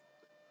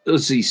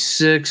see,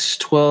 6,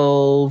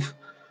 12,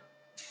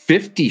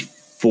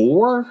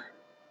 54.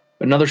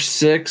 Another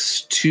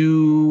 6,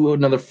 2,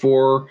 another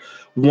 4.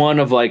 One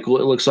of like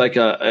what looks like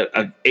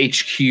a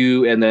HQ,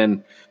 and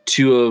then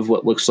 2 of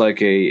what looks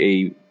like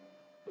a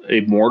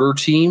mortar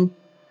team.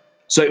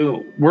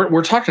 So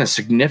we're talking a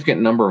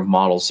significant number of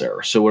models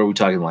there. So what are we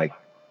talking, like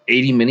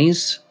 80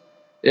 minis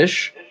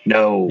ish?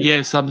 No.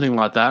 Yeah, something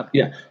like that.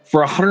 Yeah,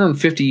 for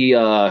 150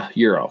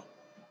 euro.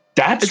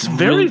 It's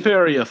very,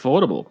 very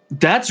affordable.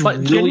 That's But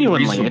really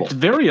genuinely, reasonable. it's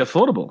very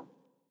affordable.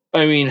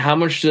 I mean, how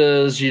much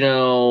does a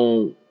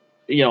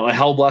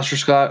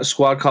Hellblaster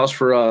squad cost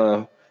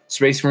for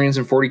Space Marines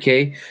in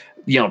 40K?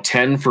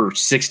 10 for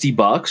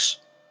 $60.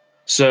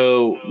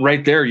 So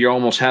right there, you're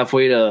almost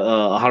halfway to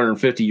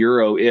 150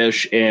 euro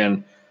ish,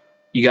 and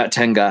you got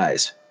 10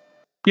 guys.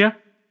 Yeah.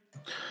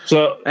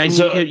 So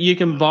you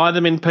can buy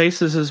them in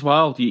pieces as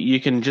well.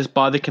 You can just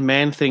buy the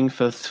command thing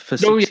for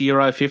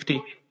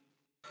 €6.50.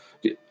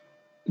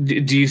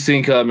 Do you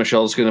think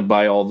Michelle's going to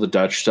buy all the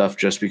Dutch stuff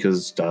just because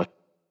it's Dutch?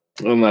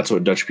 And that's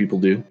what Dutch people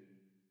do?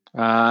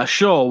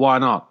 Sure, why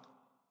not?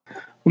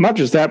 Well, not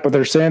just that, but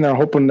they're saying they're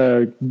hoping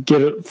to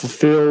get it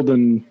fulfilled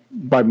and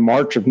by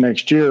March of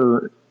next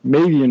year,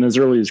 maybe in as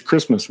early as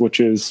Christmas, which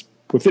is,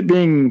 with it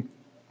being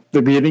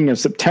the beginning of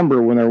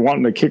September when they're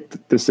wanting to kick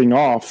this thing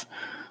off,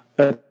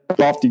 that's a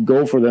lofty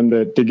goal for them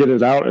to get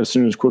it out as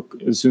soon as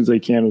they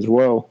can as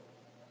well.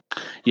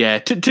 Yeah,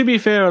 to be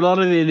fair, a lot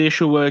of the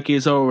initial work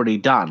is already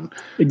done.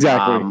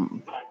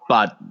 Exactly.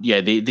 But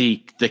yeah,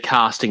 the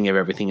casting of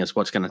everything is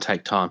what's going to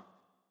take time.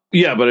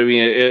 Yeah, but I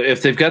mean,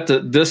 if they've got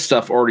this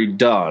stuff already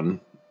done,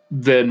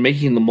 then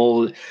making the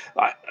mold,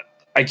 I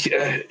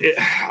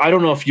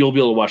don't know if you'll be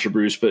able to watch it,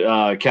 Bruce,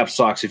 but Cap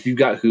Stocks, if you've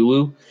got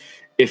Hulu,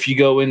 if you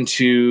go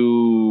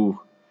into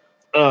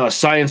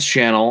Science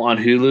Channel on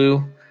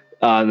Hulu,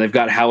 and they've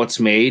got How It's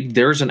Made,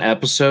 there's an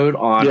episode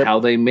on how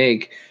they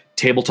make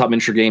tabletop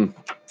miniature game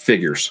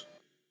figures.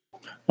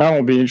 That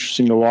will be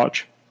interesting to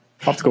watch.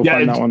 I'll have to go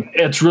find that one.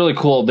 It's really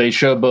cool. They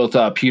show both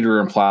pewter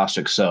and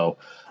plastic. So,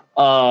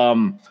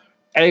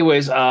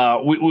 anyways,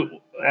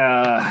 we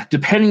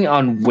depending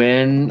on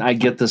when I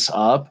get this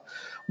up,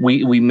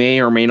 we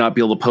may or may not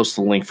be able to post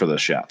the link for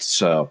this yet.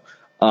 So,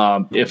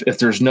 if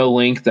there's no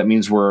link, that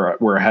means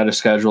we're ahead of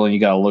schedule and you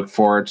got to look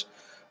for it.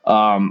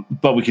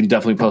 But we can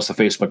definitely post the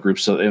Facebook group,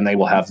 and they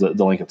will have the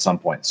link at some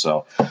point.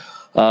 So,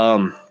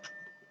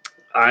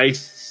 I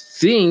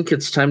think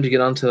it's time to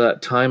get onto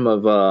that time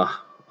of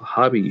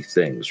hobby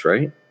things,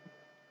 right?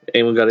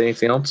 Anyone got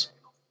anything else?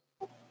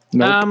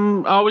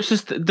 Nope.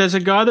 There's a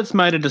guy that's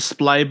made a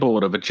display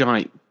board of a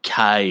giant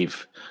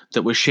cave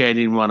that was shared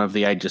in one of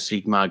the Age of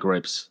Sigmar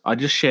groups. I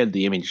just shared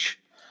the image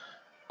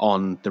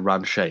on the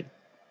run sheet.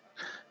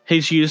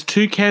 He's used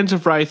 2 cans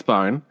of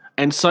Wraithbone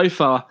and so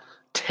far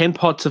 10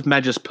 pots of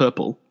Magus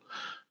Purple.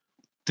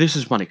 This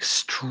is one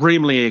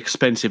extremely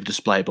expensive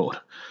display board.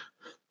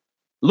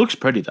 Looks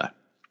pretty though.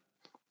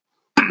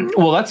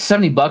 Well, that's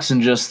 $70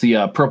 in just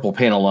the purple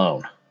paint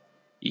alone.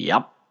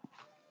 Yep.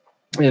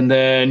 And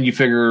then you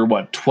figure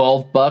what,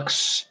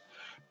 $12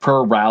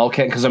 per rattle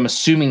can? Because I'm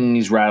assuming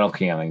he's rattle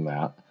canning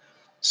that.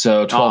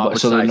 So $12.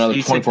 So then another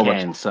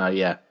 $24. So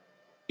yeah.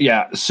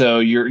 Yeah. So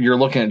you're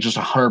looking at just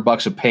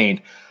 $100 of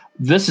paint.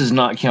 This is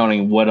not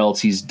counting what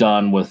else he's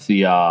done with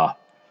the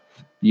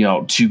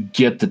to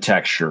get the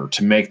texture,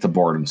 to make the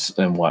board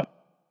and what.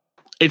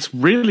 It's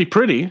really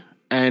pretty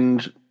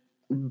and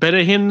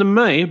better him than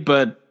me,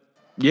 but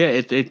yeah,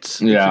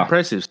 it's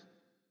impressive.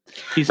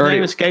 His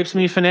name escapes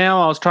me for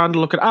now. I was trying to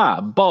look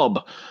at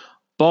Bob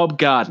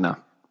Gardner.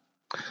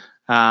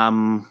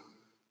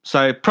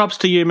 So props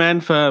to you,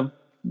 man, for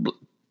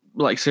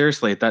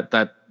seriously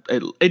that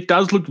it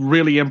does look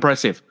really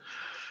impressive.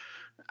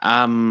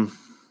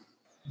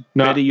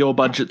 Better your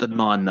budget than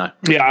mine, though.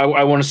 Yeah,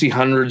 I want to see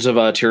hundreds of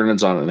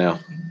Tyranids on it now.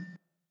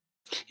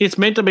 It's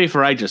meant to be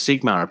for Age of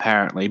Sigmar,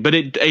 apparently, but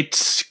it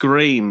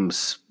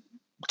screams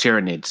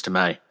Tyranids to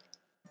me.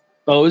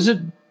 Oh, is it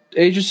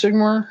Age of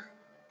Sigmar?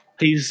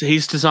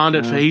 He's designed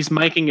it for. He's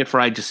making it for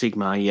Age of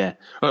Sigmar, yeah.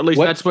 Or at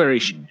least that's where he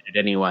should it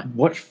anyway.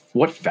 What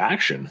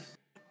faction?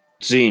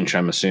 Tzeentch,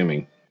 I'm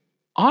assuming.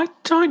 I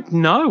don't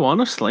know,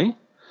 honestly.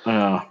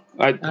 To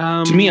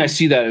me, I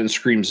see that in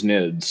screams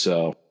Nid.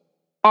 So.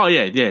 Oh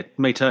yeah,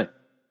 me too. All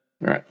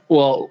right.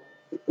 Well,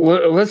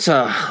 let's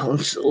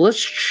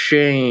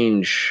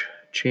change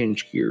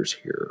gears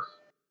here.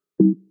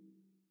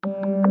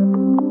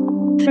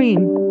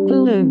 Trim,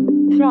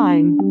 glue,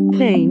 prime,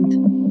 paint.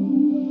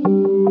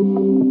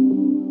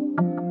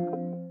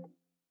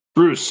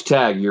 Bruce,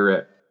 tag, you're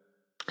it.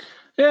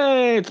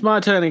 Yay, it's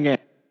my turn again.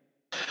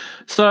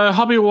 So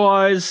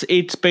hobby-wise,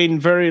 it's been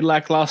very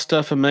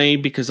lackluster for me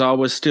because I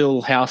was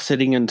still house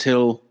sitting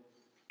until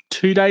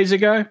 2 days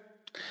ago.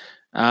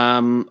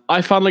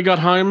 I finally got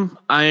home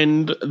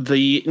and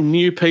the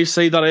new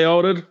PC that I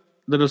ordered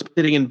that was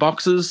sitting in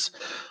boxes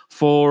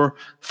for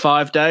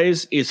 5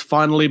 days is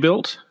finally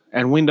built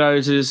and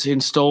Windows is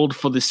installed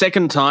for the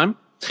second time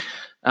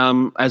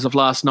as of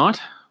last night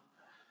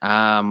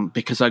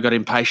because I got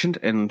impatient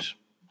and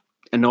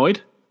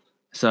annoyed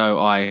So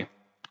I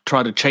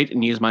try to cheat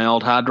and use my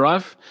old hard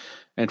drive.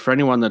 And for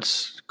anyone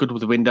that's good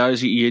with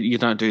Windows, you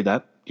don't do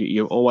that.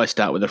 You always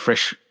start with a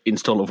fresh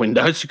install of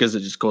Windows because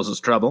it just causes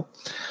trouble.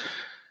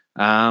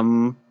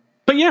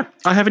 But yeah,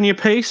 I have a new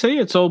PC.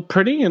 It's all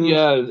pretty and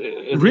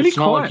really it's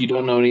not quiet. like you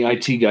don't know any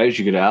IT guys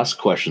you could ask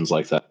questions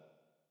like that.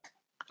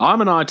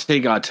 I'm an IT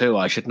guy too.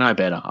 I should know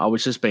better. I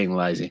was just being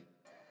lazy.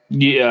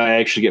 Yeah, I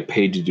actually get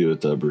paid to do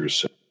it though,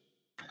 Bruce.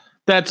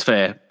 That's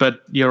fair,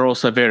 but you're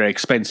also very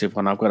expensive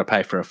when I've got to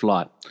pay for a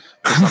flight.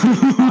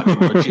 I can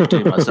legit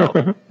do myself.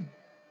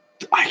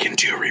 I can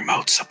do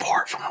remote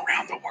support from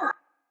around the world.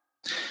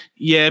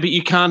 Yeah, but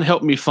you can't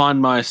help me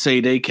find my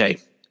CD key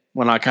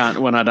when I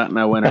don't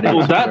know when it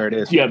is. Where it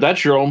is. Yeah,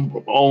 that's your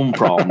own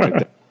problem right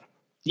there.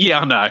 Yeah,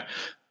 I know.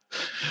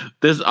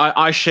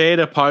 I shared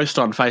a post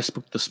on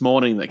Facebook this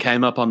morning that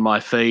came up on my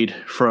feed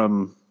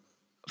from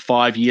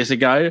 5 years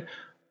ago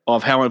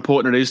of how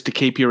important it is to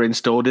keep your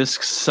install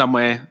discs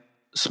somewhere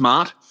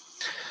smart.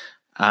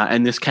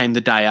 And this came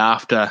the day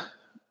after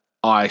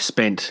I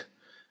spent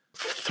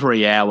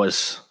 3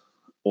 hours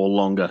or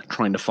longer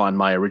trying to find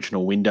my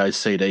original Windows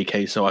CD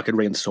key so I could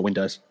reinstall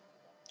Windows.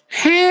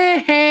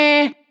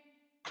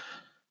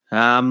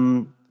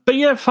 But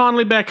yeah,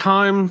 finally back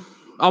home.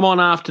 I'm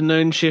on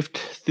afternoon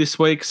shift this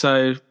week,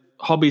 so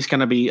hobby's going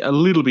to be a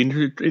little bit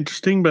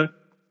interesting, but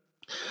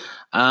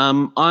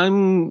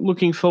I'm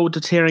looking forward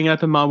to tearing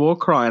open my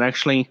Warcry. And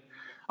actually,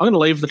 I'm going to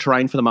leave the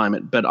terrain for the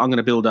moment, but I'm going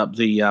to build up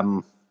the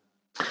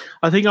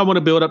I think I want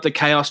to build up the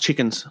Chaos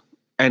Chickens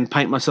and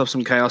paint myself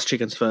some Chaos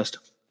Chickens first.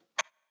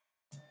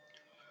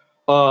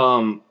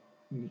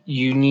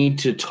 You need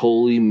to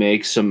totally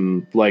make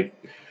some like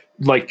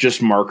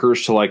just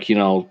markers to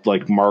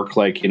mark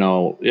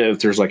if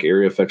there's like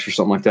area effects or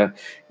something like that.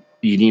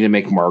 You need to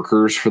make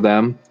markers for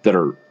them that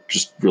are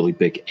just really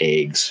big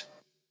eggs.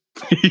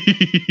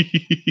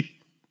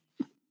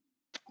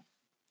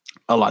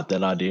 I like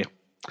that idea.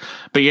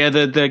 But yeah,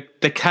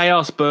 the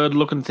Chaos Bird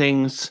looking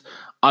things,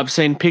 I've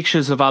seen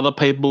pictures of other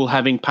people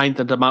having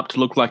painted them up to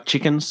look like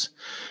chickens.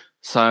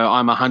 So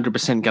I'm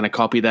 100% going to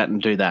copy that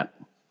and do that.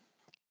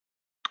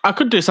 I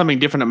could do something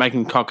different at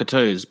making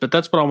cockatoos, but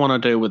that's what I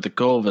want to do with the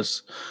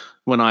Corvus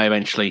when I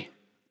eventually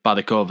buy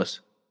the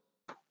Corvus.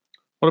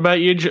 What about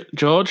you,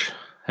 George?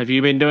 Have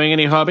you been doing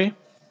any hobby?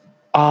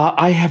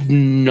 I have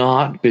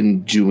not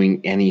been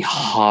doing any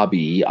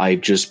hobby.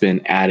 I've just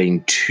been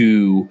adding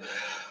to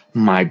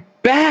my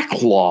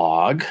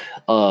backlog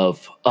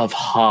of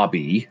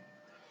hobby.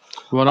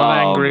 We're not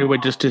angry. We're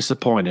just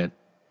disappointed.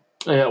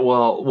 Yeah,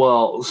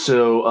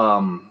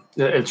 so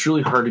it's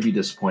really hard to be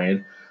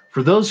disappointed.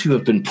 For those who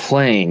have been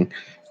playing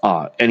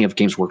any of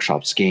Games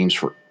Workshop's games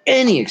for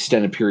any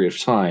extended period of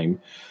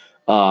time,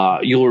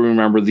 you'll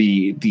remember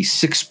the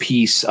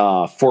 6-piece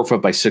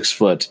 4-foot by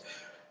 6-foot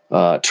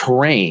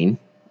terrain,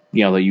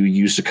 that you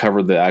use to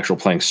cover the actual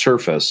playing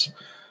surface,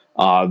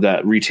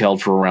 that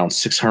retailed for around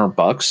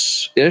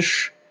 $600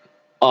 ish.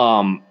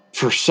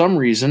 For some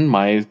reason,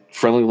 my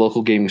friendly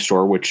local gaming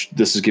store, which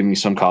this is giving me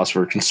some cause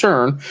for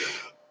concern,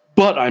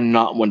 but I'm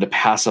not one to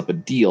pass up a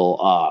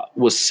deal,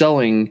 was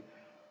selling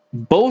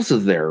both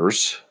of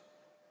theirs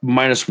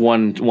minus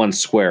one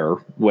square,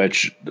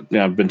 which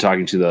I've been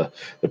talking to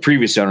the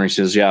previous owner. He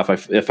says, yeah,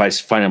 if I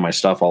find out my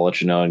stuff, I'll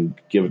let you know and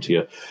give it to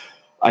you.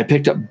 I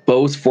picked up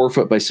both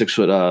 4-foot by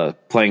 6-foot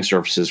playing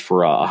surfaces for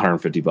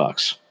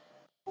 $150.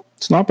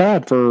 It's not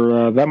bad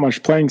for that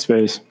much playing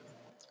space.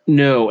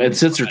 No, and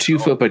since they're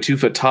 2-foot by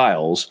 2-foot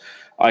tiles,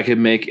 I could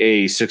make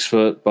a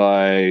 6-foot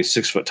by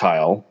 6-foot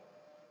tile,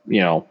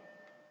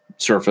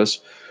 surface,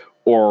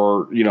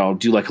 or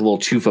do like a little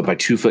 2-foot by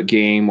 2-foot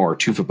game, or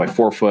 2-foot by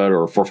 4-foot,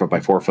 or 4-foot by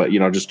 4-foot.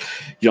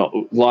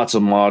 Lots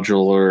of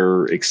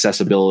modular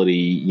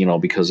accessibility.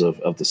 Because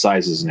of the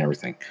sizes and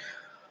everything.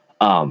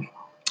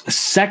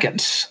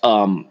 Second,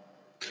 so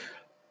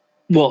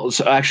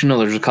actually, no,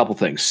 there's a couple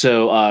things.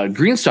 So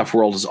Green Stuff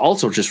World has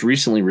also just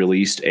recently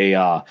released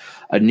a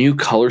new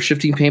color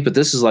shifting paint, but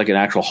this is like an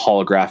actual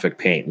holographic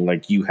paint.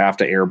 Like you have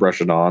to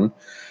airbrush it on,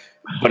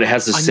 but it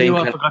has the same.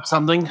 I forgot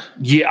something.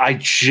 Yeah, I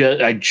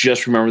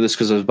just remember this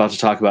because I was about to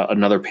talk about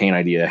another paint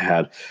idea I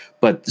had.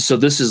 But so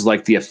this is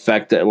like the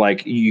effect that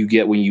like you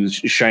get when you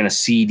shine a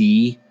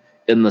CD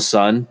in the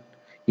sun,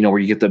 where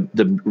you get the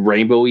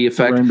rainbowy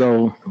effect.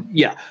 Rainbow.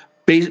 Yeah.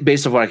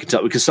 Based on what I can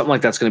tell, because something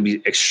like that's going to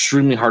be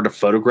extremely hard to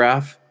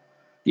photograph.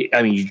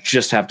 I mean, you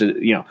just have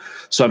to,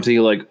 So I'm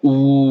thinking like,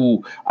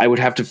 I would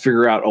have to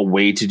figure out a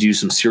way to do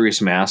some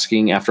serious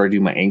masking after I do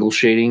my angle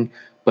shading,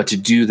 but to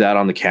do that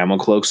on the camo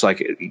cloaks,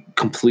 like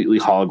completely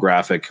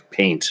holographic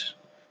paint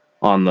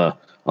on the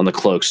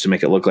cloaks to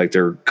make it look like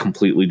they're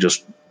completely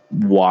just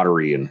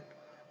watery, and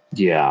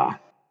yeah,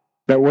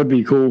 that would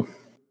be cool.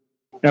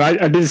 And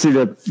I did see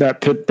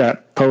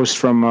that post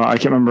from I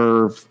can't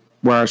remember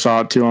where I saw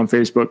it too on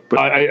Facebook, but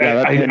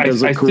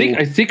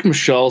I think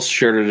Michelle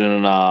shared it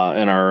in our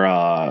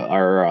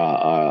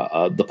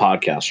the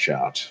podcast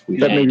chat.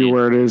 That may be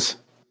where it is.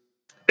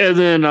 And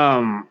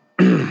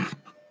then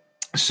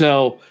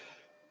so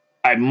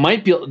I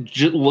might be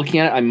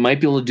looking at it. I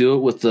might be able to do it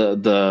with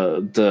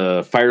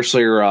the Fire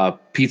Slayer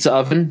pizza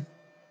oven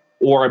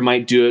or I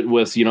might do it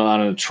with,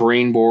 on a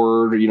terrain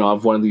board,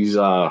 of one of these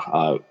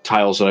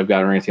tiles that I've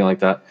got or anything like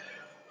that.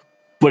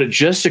 But it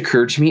just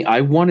occurred to me,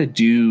 I want to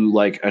do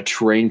like a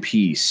terrain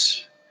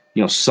piece,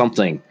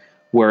 something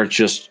where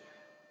it's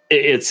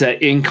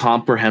that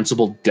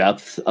incomprehensible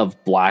depth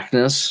of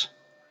blackness,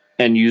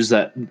 and use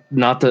that,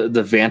 not the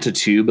Vanta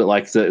 2, but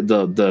like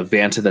the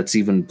Vanta that's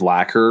even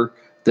blacker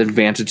than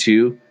Vanta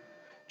 2,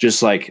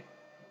 just like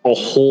a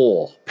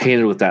hole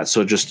painted with that.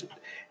 So just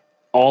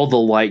all the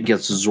light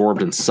gets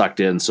absorbed and sucked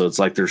in. So it's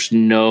like there's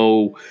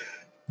no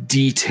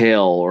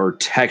detail or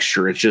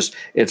texture. It's just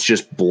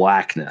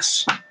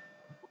blackness.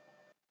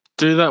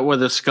 Do that where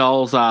the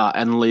skulls are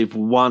and leave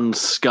one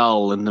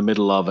skull in the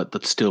middle of it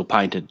that's still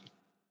painted.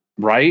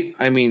 Right?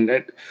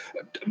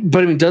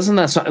 But doesn't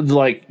that sound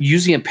like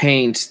using a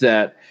paint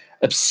that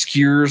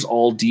obscures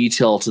all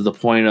detail to the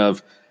point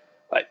of,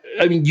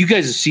 you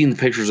guys have seen the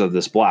pictures of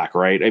this black,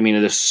 right? It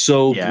is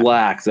so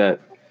black that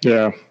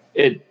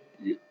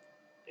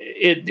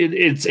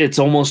it's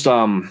almost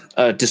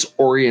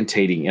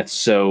disorientating. It's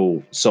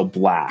so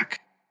black.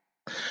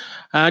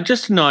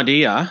 Just an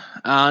idea.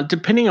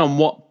 Depending on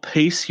what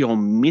piece you're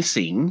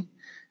missing,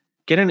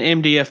 get an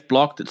MDF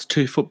block that's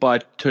 2 foot by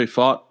 2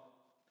 foot.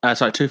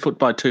 2 foot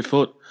by 2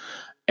 foot,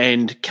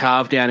 and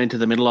carve down into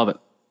the middle of it.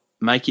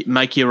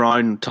 Make your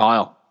own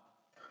tile.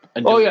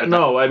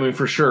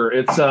 For sure.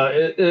 It's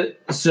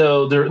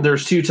so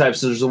there's 2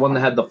 types. There's the one that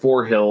had the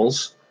 4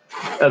 hills,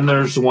 and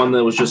there's the one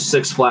that was just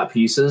 6 flat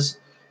pieces.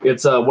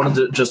 It's one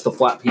of just the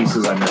flat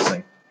pieces I'm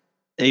missing.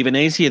 Even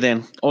easier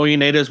then. All you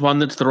need is one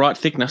that's the right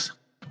thickness.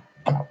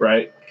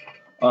 Right.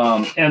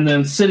 And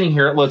then sitting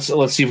here, let's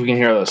see if we can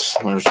hear this.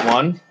 There's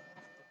 1,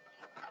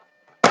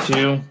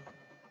 2,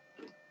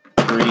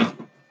 3,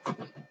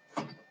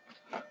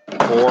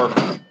 4,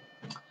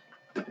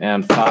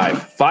 and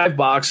 5. 5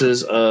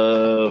 boxes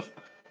of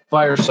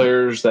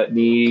Fyreslayers that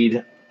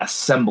need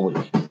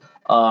assembly.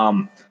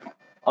 On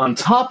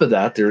top of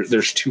that,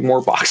 there's 2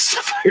 more boxes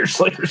of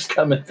Fyreslayers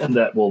coming in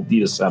that will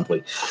need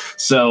assembly.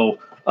 So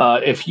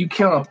if you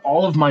count up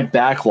all of my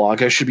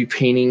backlog, I should be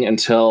painting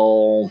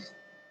until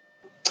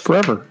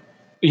forever.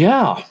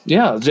 Yeah.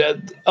 And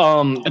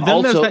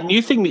then there's that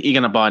new thing that you're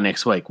going to buy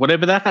next week,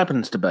 whatever that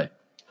happens to be.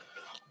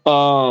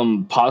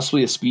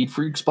 Possibly a Speed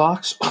Freaks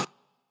box.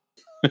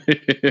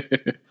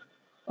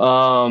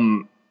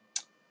 I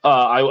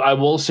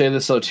will say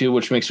this though too,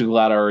 which makes me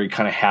glad I already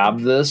kind of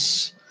have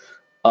this.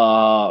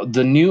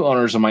 The new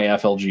owners of my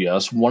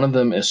FLGS, one of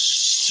them is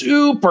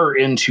super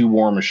into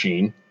War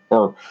Machine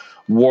or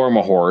War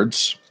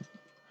Mahords,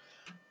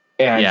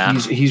 and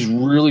he's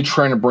really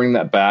trying to bring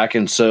that back.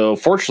 And so,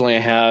 fortunately, I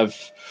have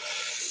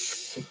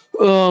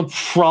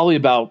probably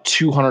about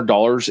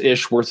 $200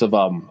 ish worth of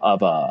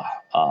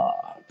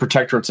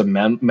Protectorates of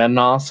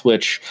Mennoth,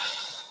 which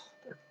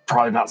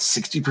probably about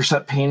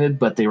 60% painted,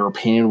 but they were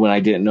painted when I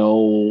didn't know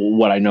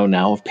what I know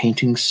now of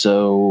painting.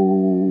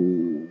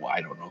 So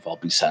I don't know if I'll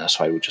be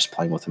satisfied with just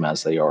playing with them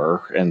as they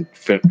are and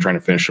trying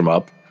to finish them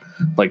up,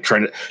 like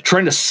trying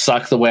to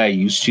suck the way I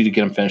used to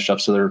get them finished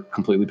up so they're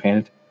completely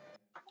painted.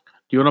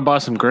 You want to buy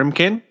some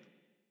Grimkin?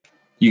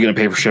 You gonna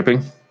pay for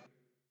shipping?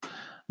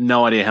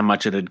 No idea how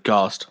much it'd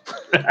cost.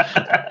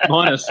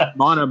 Mine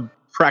are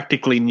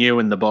practically new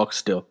in the box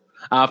still.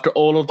 After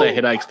all of the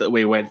headaches that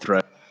we went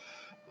through.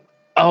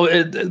 Oh,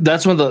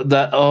 that's one of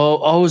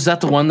is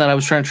that the one that I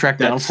was trying to track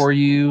down for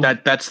you?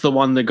 That's the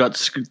one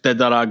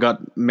that I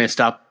got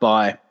messed up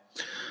by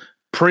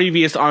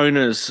previous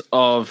owners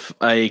of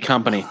a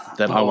company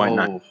that I won't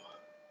know.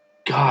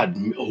 God,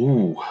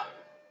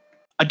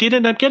 I did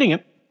end up getting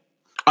it.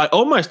 I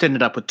almost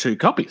ended up with 2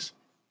 copies.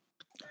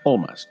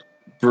 Almost.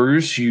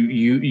 Bruce,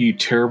 you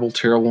terrible,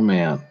 terrible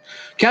man.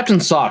 Captain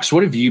Socks,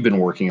 what have you been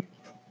working on?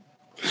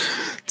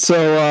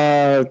 So,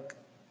 a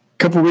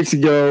couple of weeks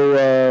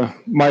ago,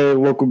 my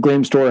local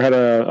game store had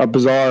a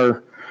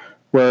bazaar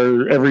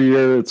where every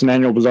year it's an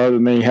annual bazaar,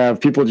 and they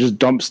have people just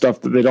dump stuff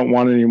that they don't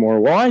want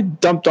anymore. Well, I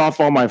dumped off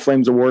all my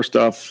Flames of War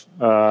stuff,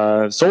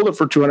 sold it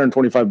for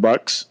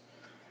 $225,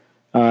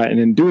 and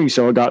in doing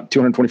so, I got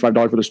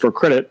 $225 for the store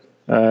credit,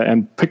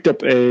 and picked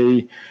up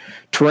a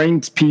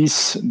terrain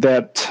piece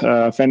that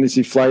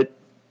Fantasy Flight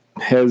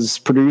has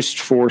produced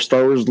for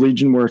Star Wars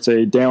Legion, where it's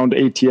a downed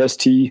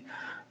ATST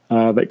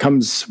that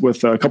comes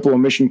with a couple of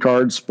mission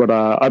cards, but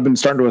I've been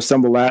starting to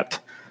assemble that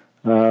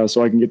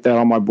so I can get that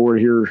on my board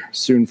here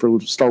soon for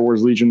Star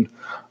Wars Legion.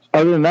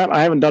 Other than that,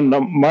 I haven't done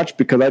much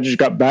because I just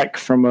got back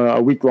from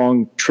a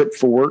week-long trip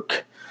for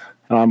work.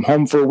 I'm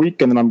home for a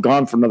week, and then I'm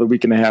gone for another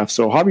week and a half.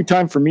 So hobby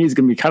time for me is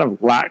going to be kind of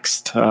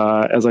laxed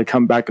as I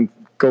come back and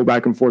go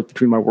back and forth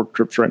between my work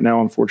trips right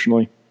now,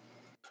 unfortunately.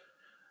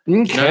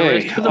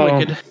 Okay. For the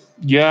wicked.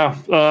 Yeah.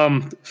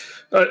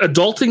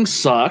 Adulting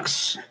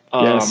sucks.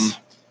 Yes.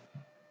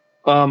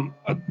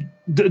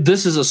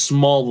 This is a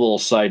small little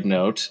side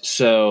note,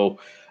 so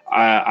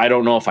I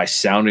don't know if I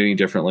sound any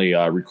differently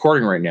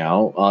recording right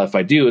now. If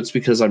I do, it's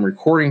because I'm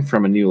recording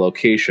from a new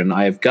location.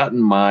 I have gotten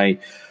my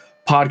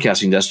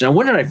podcasting desk. Now,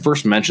 when did I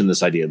first mention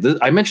this idea?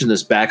 I mentioned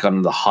this back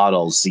on the Hot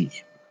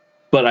LZ,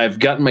 but I've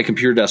gotten my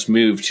computer desk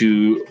moved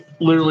to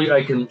literally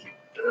I can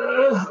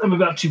I'm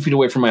about 2 feet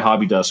away from my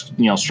hobby desk,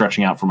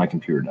 stretching out from my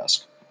computer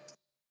desk.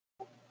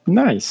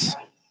 Nice.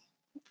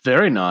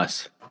 Very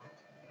nice.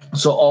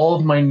 So all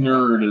of my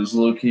nerd is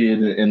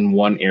located in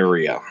one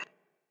area.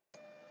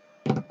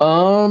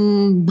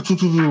 Oh,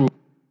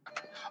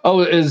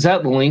 is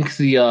that link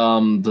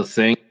the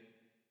thing?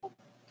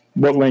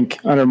 What link?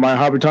 Under my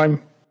hobby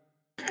time?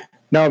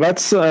 No,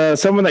 that's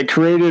someone that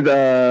created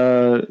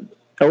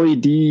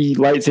LED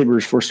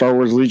lightsabers for Star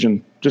Wars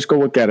Legion. Just go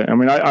look at it. I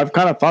mean, I've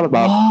kind of thought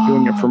about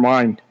doing it for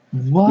mine.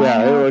 What?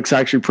 Yeah, it looks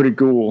actually pretty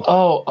cool.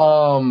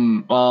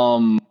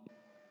 Oh,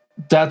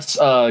 that's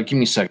give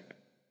me a second.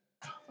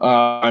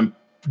 I'm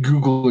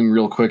Googling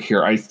real quick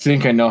here. I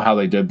think I know how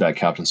they did that,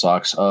 Captain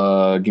Socks.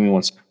 Give me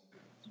one second.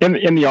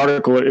 In the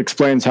article, it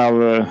explains how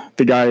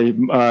the guy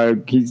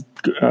he's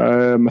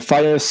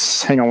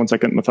Matthias. Hang on one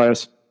second,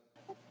 Matthias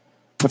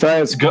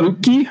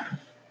Kruki.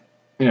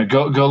 Yeah,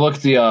 go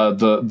look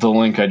the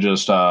link I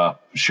just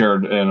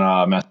shared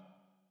in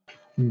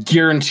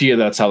guarantee you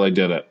that's how they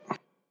did it.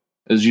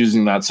 Is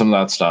using some of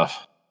that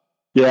stuff.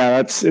 Yeah,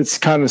 it's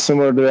kind of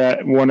similar to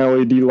that one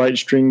LED light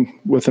string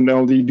with an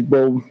LED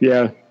bulb.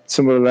 Yeah,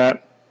 similar to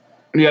that.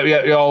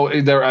 Yeah. Oh,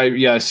 there.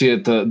 I see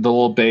it. The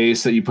little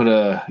base that you put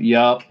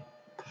Yep.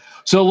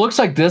 So it looks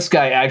like this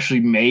guy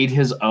actually made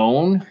his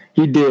own.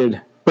 He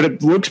did, but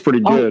it looks pretty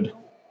good.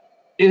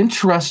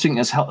 Interesting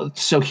as hell.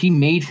 So he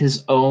made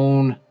his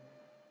own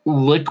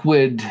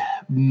liquid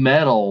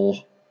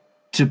metal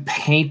to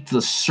paint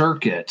the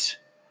circuit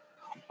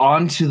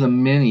onto the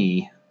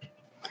Mini.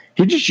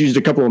 He just used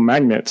a couple of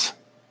magnets.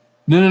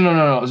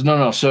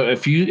 No. So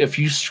if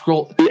you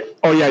scroll,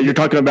 oh yeah, you're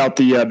talking about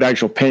the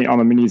actual paint on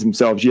the Minis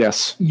themselves.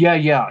 Yes.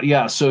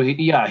 Yeah. So he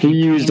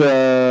used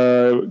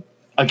a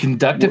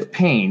conductive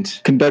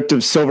paint,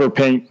 conductive silver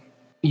paint.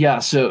 Yeah.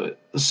 So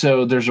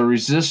there's a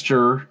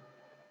resistor.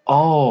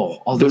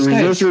 Oh, the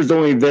resistor is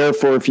only there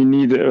for if you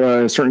need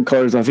certain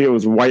colors. I think it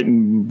was white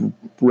and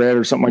red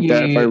or something like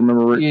that, if I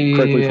remember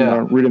correctly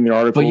from reading the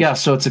article. But yeah,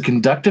 so it's a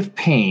conductive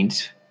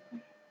paint.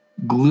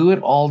 Glue it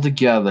all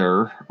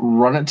together,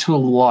 run it to a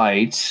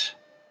light,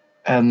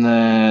 and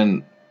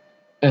then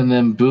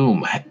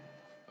boom.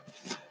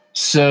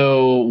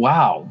 So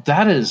wow,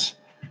 that is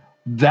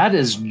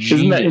genius.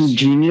 Isn't that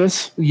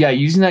ingenious? Yeah,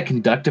 using that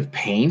conductive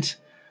paint,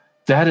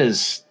 that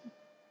is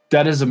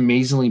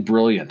amazingly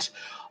brilliant.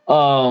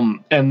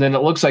 And then it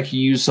looks like he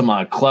used some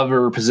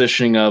clever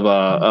positioning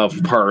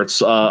of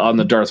parts on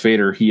the Darth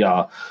Vader. He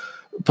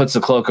puts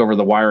the cloak over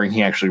the wiring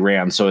he actually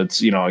ran, so it's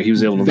he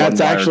was able to.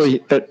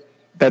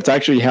 That's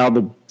actually how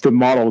the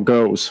model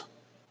goes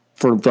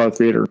for Darth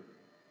Vader.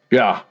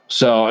 Yeah.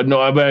 So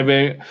no,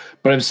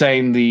 but I'm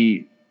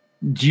saying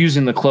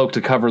using the cloak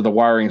to cover the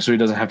wiring, so he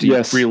doesn't have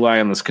to rely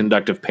on this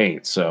conductive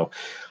paint. So,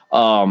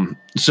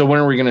 so when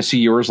are we going to see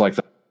yours like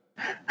that?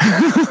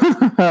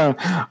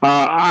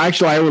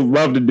 Actually, I would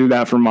love to do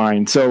that for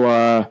mine. So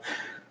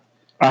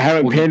I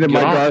haven't painted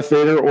my Darth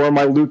Vader or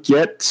my Luke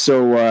yet.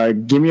 So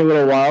give me a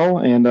little while,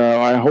 and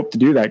I hope to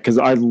do that because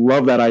I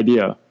love that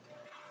idea.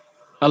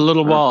 A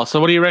little while. So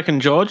what do you reckon,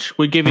 George?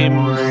 We give him...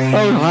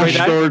 Oh, hush,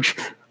 George.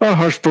 Oh,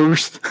 hush,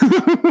 Bruce.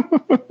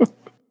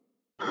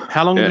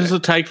 How long does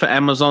it take for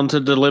Amazon to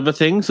deliver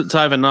things? It's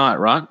overnight,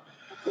 right?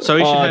 So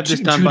he should have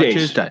this done by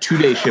Tuesday. 2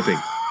 day shipping.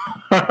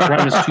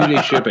 Prime is 2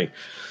 day shipping.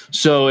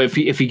 So if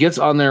he gets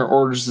on there,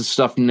 orders the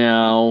stuff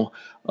now,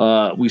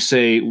 we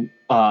say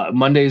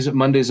Monday's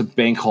a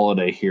bank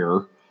holiday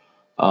here.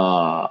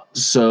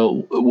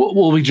 So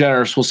we'll be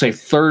generous. We'll say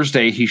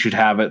Thursday he should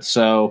have it.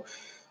 So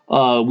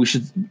we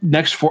should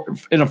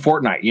in a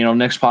fortnight,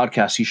 next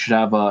podcast, he should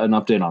have an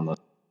update on this.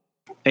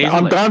 Easily.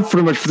 I'm gone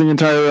pretty much for the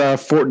entire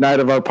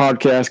fortnight of our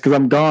podcast because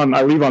I'm gone.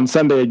 I leave on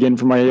Sunday again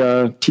for my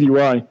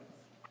TDY.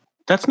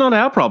 That's not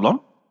our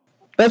problem.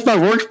 That's my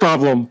work's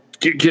problem.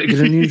 Get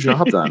a new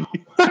job then.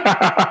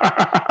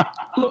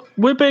 Look,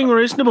 we're being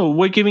reasonable.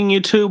 We're giving you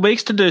 2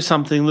 weeks to do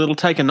something that'll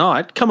take a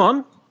night. Come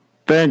on.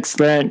 Thanks.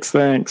 All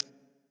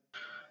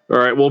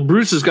right. Well,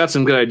 Bruce has got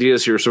some good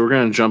ideas here, so we're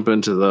going to jump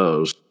into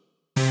those.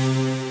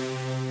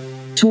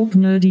 Talk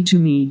nerdy to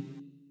me.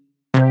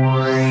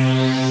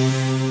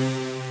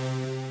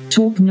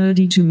 Talk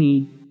nerdy to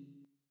me.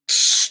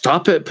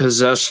 Stop it,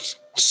 possessed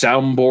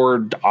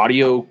soundboard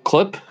audio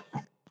clip.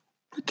 I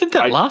did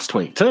that last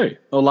week too,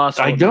 or last.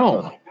 I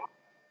don't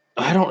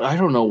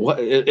know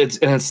what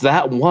it's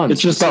that one.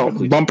 It's just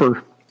that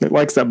bumper. It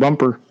likes that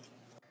bumper.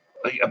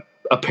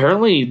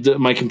 Apparently,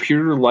 my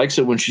computer likes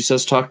it when she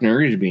says "talk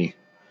nerdy" to me.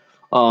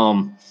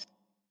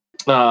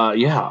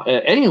 Yeah.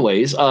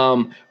 Anyways,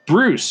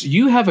 Bruce,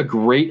 you have a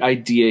great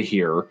idea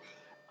here.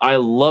 I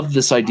love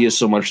this idea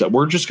so much that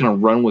we're just going to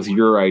run with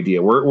your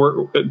idea.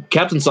 We're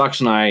Captain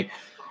Socks and I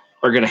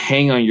are going to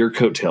hang on your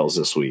coattails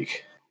this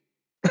week.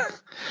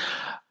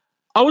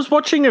 I was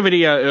watching a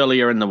video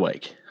earlier in the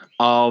week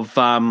of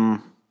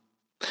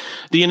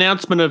the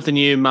announcement of the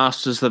new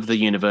Masters of the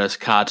Universe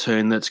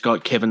cartoon that's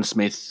got Kevin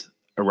Smith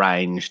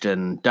arranged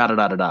and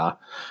da-da-da-da-da.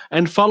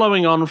 And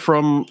following on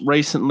from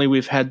recently,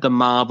 we've had the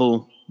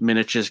Marvel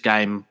miniatures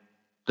game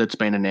that's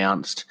been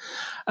announced.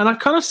 And I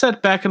kind of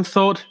sat back and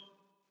thought,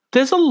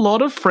 there's a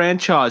lot of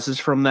franchises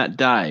from that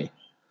day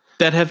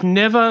that have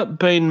never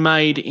been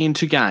made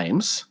into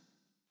games,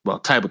 well,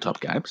 tabletop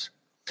games,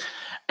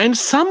 and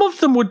some of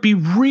them would be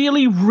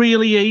really,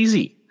 really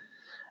easy.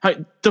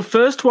 The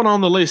first one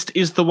on the list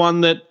is the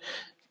one that,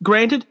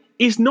 granted,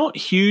 is not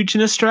huge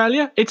in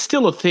Australia. It's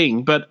still a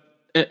thing, but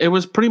it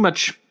was pretty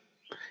much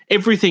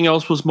everything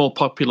else was more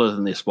popular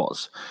than this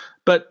was.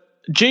 But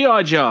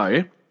G.I.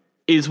 Joe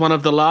is one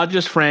of the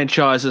largest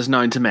franchises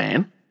known to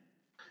man.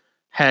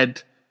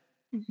 Had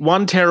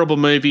one terrible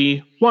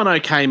movie, one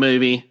okay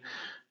movie.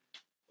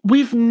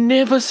 We've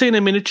never seen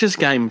a miniatures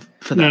game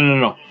for that.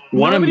 No.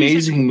 One Nobody's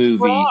amazing movie,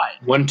 tried.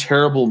 one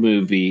terrible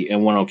movie,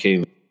 and one okay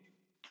movie.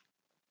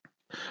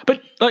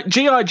 But like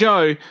G.I.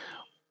 Joe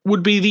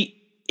would be the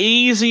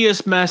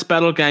easiest mass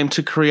battle game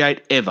to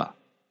create ever.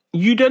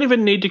 You don't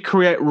even need to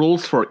create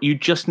rules for it. You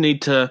just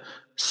need to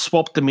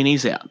swap the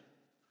minis out.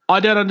 I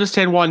don't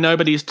understand why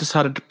nobody's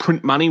decided to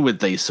print money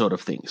with these sort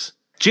of things.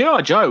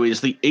 G.I. Joe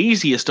is the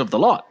easiest of the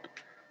lot.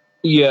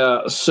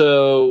 Yeah,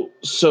 so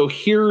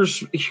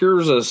here's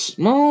a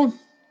small.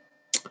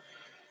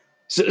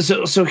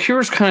 So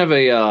here's kind of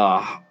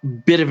a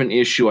bit of an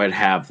issue I'd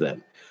have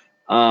then,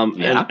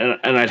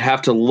 and I'd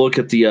have to look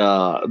at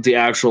the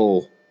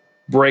actual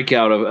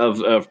breakout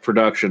of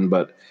production,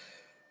 but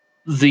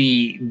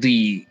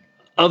the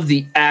of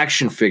the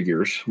action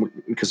figures,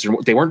 because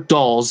they weren't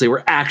dolls, they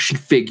were action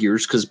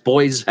figures because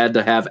boys had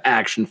to have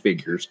action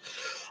figures.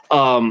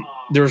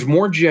 There's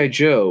more G.I.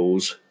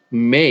 Joes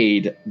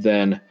made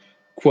than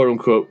quote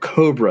unquote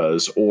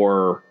Cobras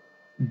or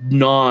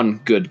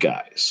non-good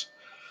guys.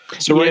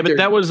 So yeah, right but there,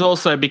 that was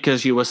also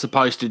because you were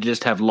supposed to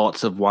just have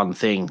lots of one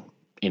thing,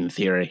 in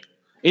theory.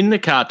 In the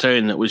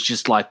cartoon, it was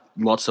just like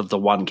lots of the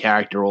one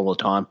character all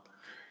the time.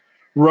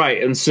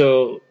 right, and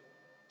so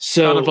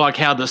Kind of like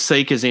how the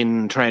Seekers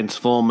in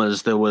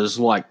Transformers, there was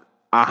like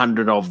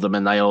 100 of them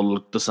and they all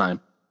looked the same.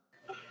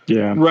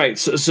 Yeah. right,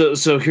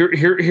 so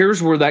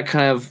here's where that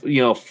kind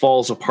of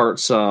falls apart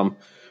some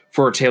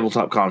for a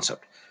tabletop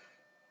concept.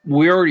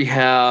 We already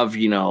have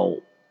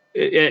and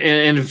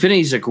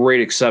Infinity's a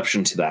great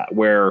exception to that,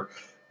 where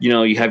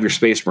you have your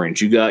Space Marines,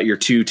 you got your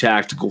 2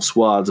 tactical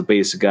squads of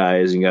basic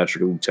guys, and you got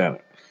your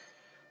lieutenant.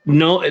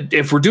 No,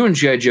 if we're doing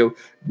G.I. Joe,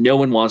 no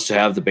one wants to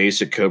have the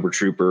basic Cobra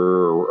Trooper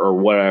or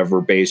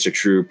whatever basic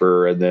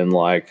trooper, and then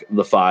like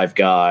the 5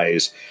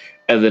 guys,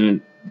 and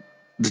then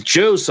the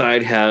Joe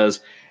side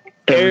has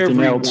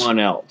everyone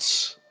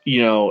else,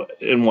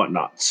 and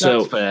whatnot.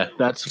 So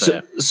That's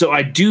fair. So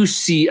I do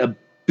see a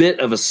bit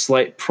of a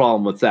slight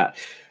problem with that,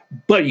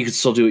 but you could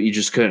still do it. You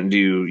just couldn't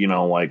do,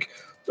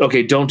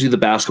 okay, don't do the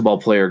basketball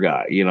player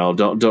guy.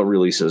 Don't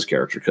release his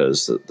character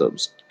because that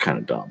was kind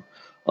of dumb.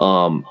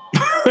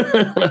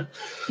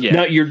 Yeah.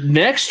 Now your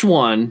next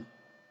one,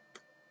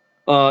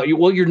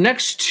 your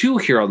next 2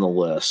 here on the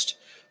list.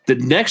 The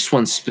next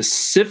one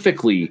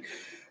specifically,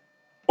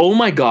 oh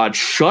my God,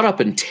 shut up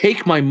and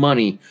take my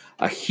money.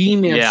 A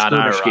He-Man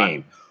skirmish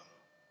game.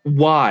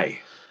 Why?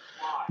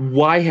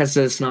 Why has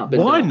this not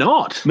been Why done?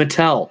 not?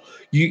 Mattel,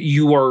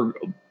 you are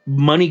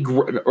money,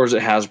 or is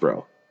it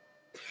Hasbro?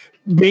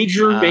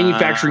 Major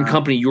manufacturing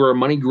company. You are a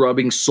money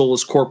grubbing,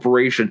 soulless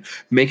corporation.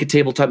 Make a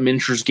tabletop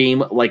miniatures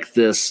game like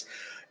this,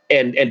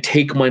 and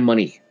take my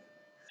money.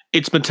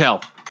 It's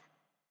Mattel.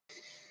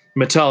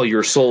 Mattel,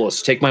 you're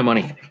soulless. Take my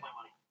money.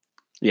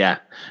 Yeah.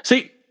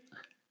 See,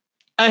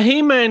 a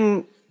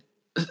He-Man,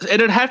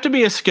 it'd have to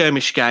be a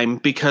skirmish game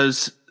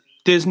because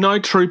there's no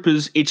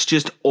troopers. It's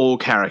just all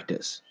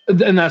characters.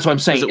 And that's what I'm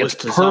saying. It was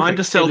It's designed perfect.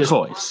 to sell It is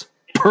toys.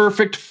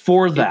 perfect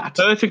for that.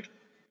 Perfect.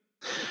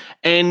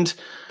 And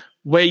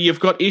where you've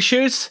got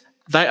issues,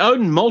 they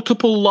own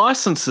multiple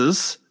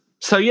licenses.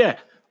 So, yeah,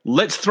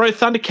 let's throw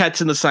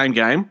Thundercats in the same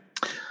game.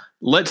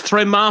 Let's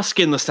throw Mask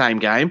in the same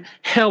game.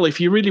 Hell, if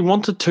you really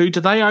wanted to,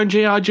 do they own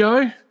G.I.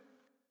 Joe?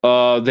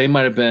 They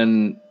might have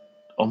been.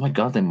 Oh my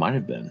God, they might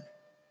have been.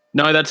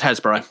 No, that's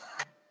Hasbro.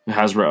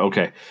 Hasbro.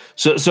 Okay.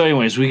 So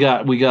anyways, we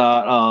got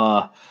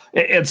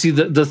and see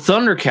the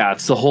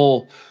Thundercats, the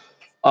whole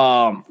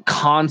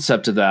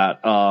concept of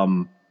that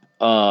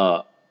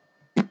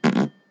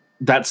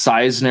that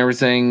size and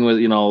everything with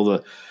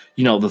the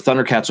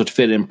Thundercats would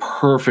fit in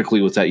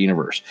perfectly with that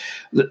universe.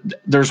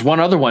 There's one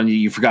other one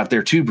you forgot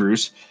there too,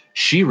 Bruce.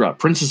 She-Ra,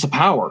 Princess of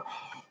Power.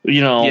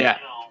 Yeah.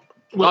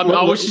 I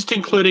was just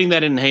including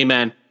that in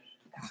He-Man.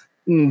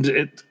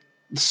 It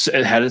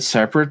had its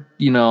separate,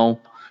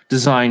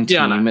 design team.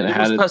 Yeah, I know. It It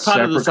had was its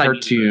part of the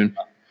separate same cartoon.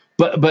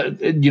 But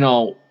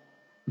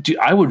dude,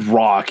 I would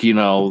rock, the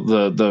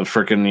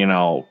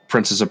freaking,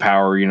 Princess of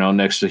Power,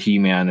 next to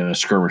He-Man in a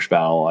skirmish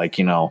battle. Like,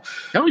 Hell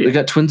yeah. they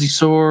got twinsy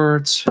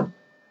swords.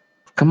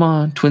 Come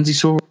on, twinsy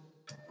sword.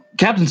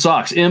 Captain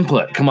Socks,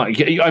 input. Come on.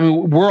 I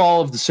mean, we're all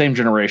of the same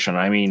generation.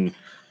 I mean,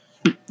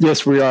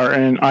 Yes, we are.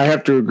 And I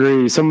have to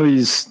agree. Some of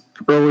these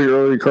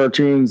early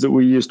cartoons that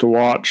we used to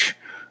watch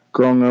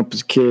growing up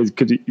as kids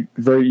could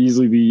very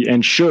easily be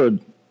and should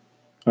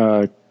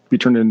be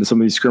turned into some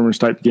of these skirmish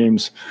type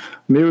games.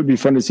 I mean, it would be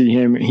fun to see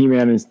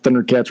He-Man and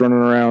Thundercats running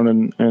around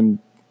and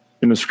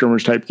in a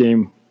skirmish type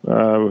game.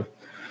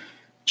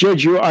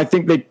 Judge, I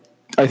think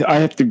I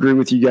have to agree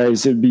with you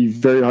guys. It'd be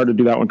very hard to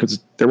do that one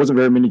because there wasn't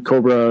very many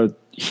Cobra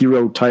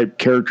hero type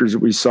characters that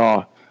we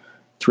saw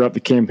throughout the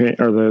campaign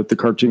or the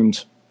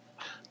cartoons.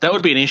 That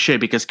would be an issue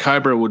because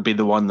Cobra would be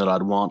the one that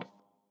I'd want.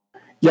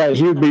 Yeah,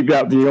 he would be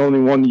about the only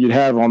one that you'd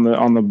have on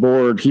the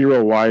board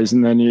hero wise,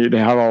 and then you'd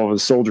have all of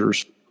his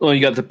soldiers. Well,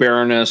 you got the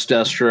Baroness,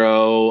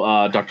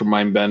 Destro, Dr.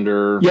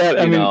 Mindbender.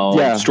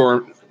 Yeah,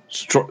 Storm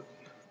Shadow.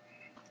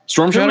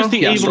 Who was the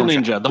evil Storm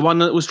ninja? Shadow. The one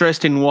that was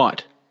dressed in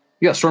white?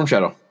 Yeah, Storm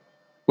Shadow.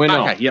 Wait,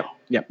 no. Okay,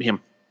 yep, him.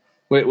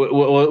 Wait,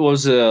 what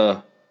was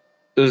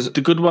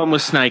The good one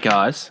was Snake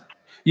Eyes.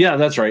 Yeah,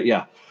 that's right.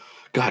 Yeah.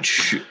 God,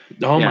 shoot.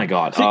 Oh Yeah. my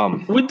God.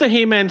 See, with the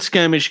He-Man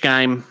skirmish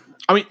game,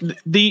 I mean,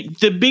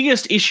 the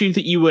biggest issue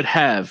that you would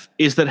have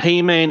is that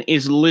He-Man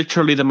is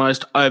literally the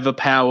most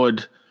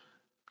overpowered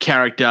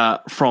character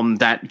from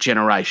that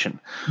generation.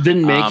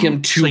 Then make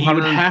him so you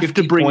would 250 have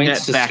to bring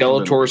points that to back a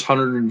little. Skeletor's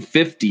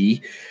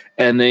 150,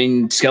 and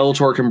then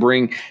Skeletor can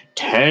bring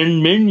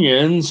 10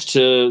 minions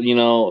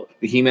to,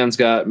 He-Man's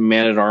got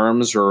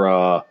Man-at-Arms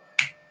or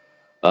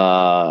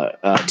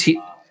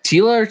Tila?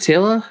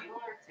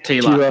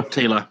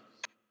 Tila.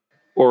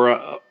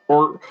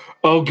 Or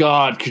oh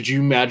God, could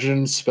you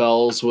imagine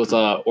spells with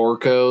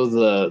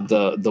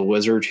Orko, the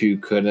wizard who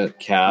couldn't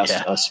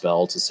cast a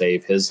spell to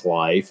save his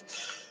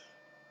life?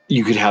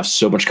 You could have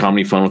so much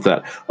comedy fun with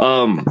that.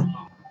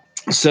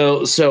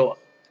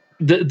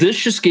 This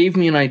just gave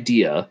me an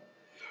idea.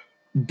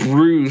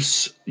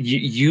 Bruce,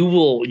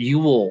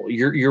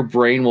 your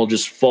brain will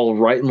just fall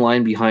right in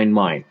line behind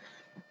mine.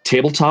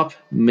 Tabletop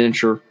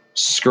miniature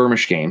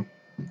skirmish game.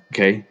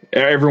 Okay,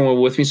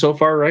 everyone with me so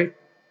far, right?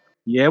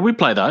 Yeah, we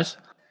play those.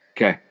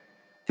 Okay.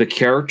 The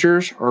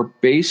characters are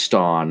based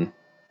on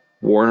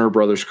Warner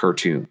Brothers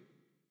cartoon.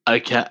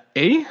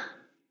 Okay.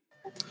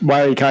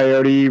 Wile E.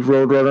 Coyote,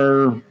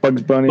 Roadrunner,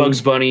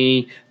 Bugs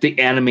Bunny, the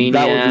Animaniacs.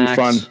 That would be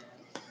fun.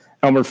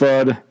 Elmer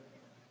Fudd,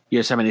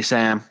 Yosemite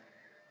Sam.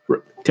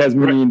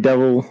 Tasmanian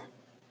Devil.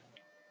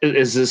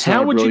 Is this How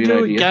not a would you brilliant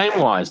do it idea?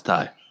 game-wise,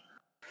 though?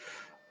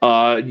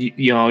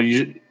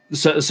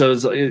 So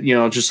it's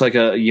just like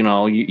a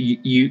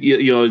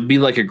it'd be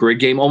like a grid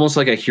game, almost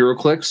like a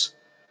HeroClix,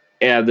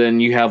 and then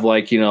you have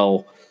like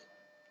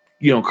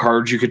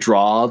cards you could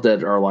draw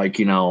that are like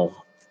an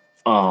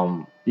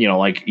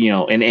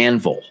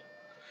anvil.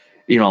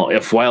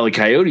 If Wile E.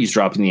 Coyote's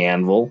dropping the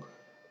anvil,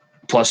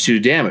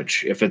 +2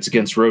 damage. If it's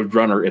against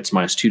Roadrunner, it's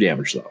 -2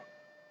 damage though.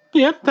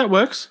 Yeah, that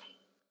works.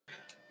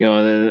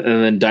 And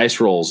then dice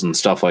rolls and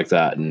stuff like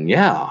that, and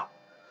yeah,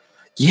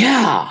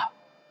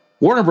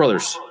 Warner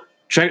Brothers.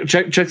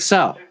 Check this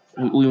out.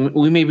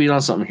 We may be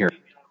on something here.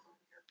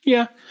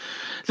 Yeah.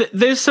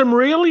 There's some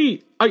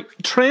really...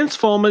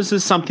 Transformers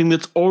is something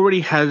that's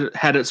already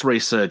had its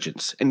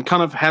resurgence and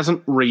kind of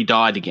hasn't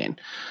re-died again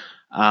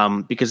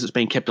because it's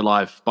been kept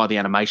alive by the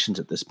animations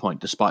at this point,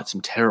 despite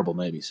some terrible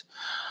movies.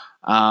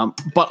 But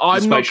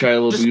despite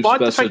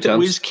the fact that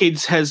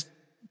WizKids has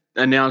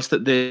announced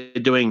that they're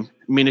doing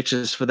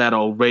miniatures for that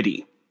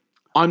already,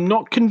 I'm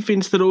not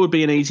convinced that it would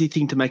be an easy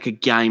thing to make a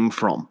game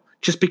from,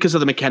 just because of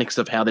the mechanics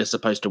of how they're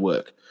supposed to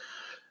work.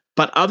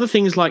 But other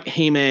things like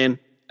He-Man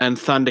and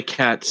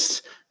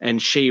Thundercats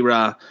and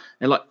She-Ra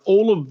and like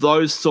all of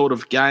those sort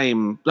of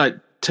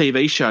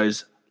TV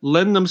shows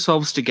lend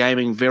themselves to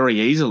gaming very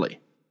easily.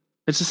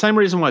 It's the same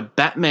reason why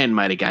Batman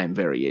made a game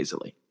very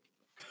easily.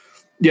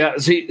 Yeah,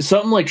 see,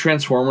 something like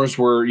Transformers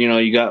where,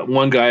 you got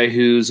one guy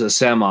who's a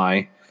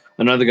semi,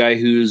 another guy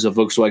who's a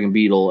Volkswagen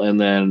Beetle, and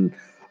then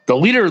the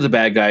leader of the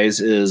bad guys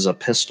is a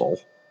pistol.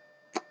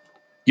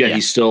 Yeah,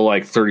 he's still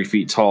like 30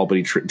 feet tall, but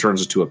he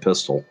turns into a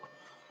pistol.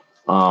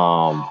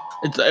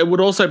 It would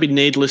also be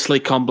needlessly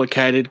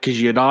complicated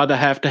because you'd either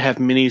have to have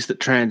minis that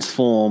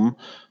transform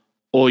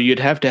or you'd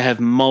have to have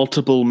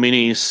multiple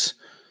minis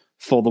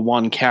for the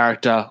one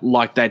character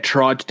like they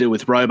tried to do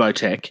with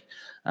Robotech.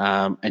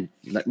 And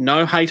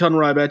no hate on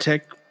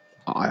Robotech.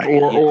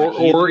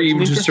 Or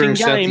even to a certain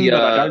extent,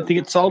 I don't think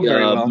it sold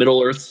very well.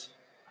 Middle Earth.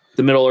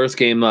 The Middle Earth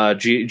game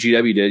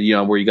GW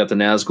did, where you got the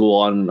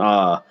Nazgul on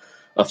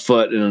a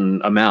foot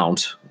and a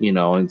mount,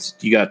 and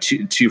you got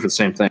two for the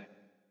same thing.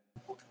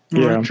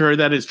 Yeah, true.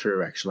 That is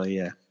true, actually.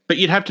 Yeah, but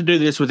you'd have to do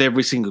this with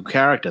every single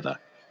character, though.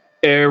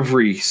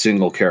 Every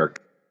single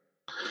character.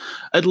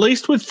 At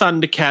least with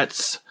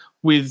Thundercats,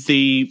 with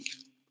the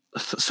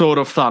Sword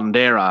of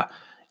Thundera,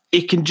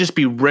 it can just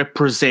be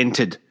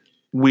represented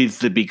with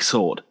the big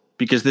sword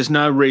because there's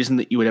no reason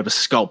that you would ever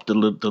sculpt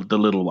the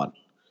little one.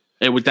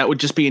 That would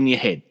just be in your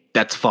head.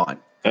 That's fine.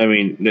 I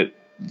mean,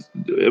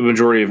 a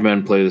majority of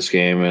men play this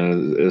game,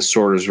 and a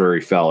sword is very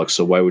phallic.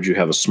 So why would you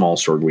have a small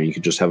sword when you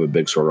could just have a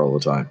big sword all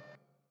the time?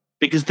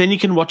 Because then you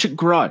can watch it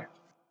grow.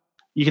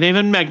 You can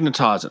even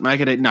magnetize it,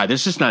 make it. No,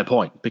 there's just no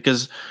point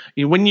because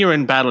when you're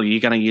in battle, you're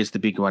going to use the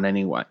big one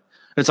anyway.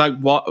 It's like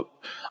what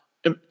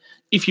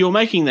if you're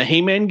making the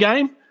He-Man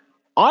game?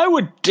 I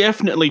would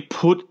definitely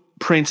put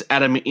Prince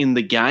Adam in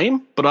the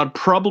game, but I'd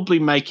probably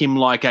make him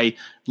like a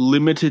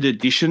limited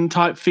edition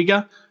type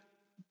figure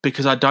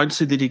because I don't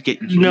see that he'd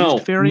get used No,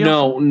 very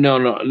often.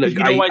 no. You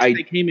can always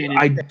stick He-Man in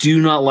I instead.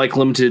 do not like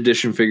limited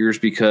edition figures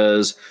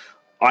because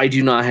I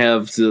do not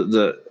have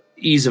the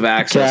ease of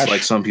access Cash.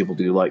 like some people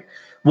do. Like,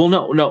 well,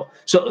 no.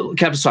 So,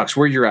 Captain Stocks,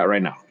 where you're at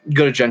right now, you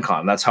go to Gen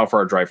Con. That's how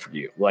far a drive for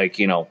you. Like,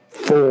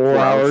 4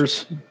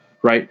 hours.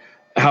 right?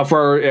 How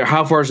far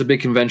is a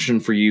big convention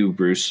for you,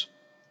 Bruce?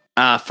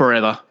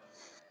 Forever.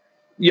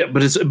 Yeah,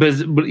 but it's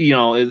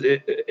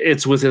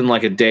within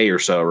like a day or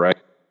so, right?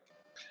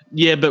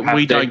 Yeah, but Half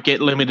we day. don't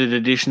get limited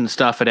edition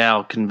stuff at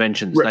our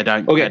conventions. Right. They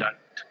don't. Okay. They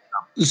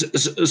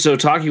don't. So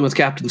talking with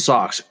Captain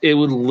Socks, it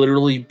would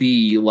literally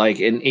be like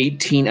an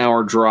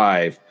 18-hour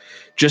drive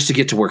just to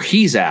get to where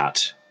he's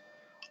at,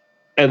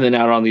 and then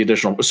out on the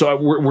additional. So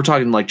we're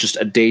talking like just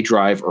a day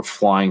drive or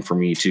flying for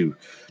me to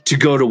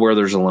go to where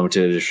there's a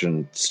limited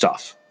edition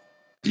stuff.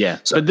 Yeah.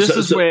 So- But this so-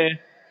 is so- where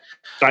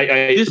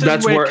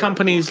That's where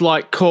companies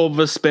like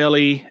Corvus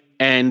Belly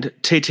and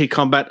TT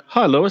Combat,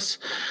 hi Lewis,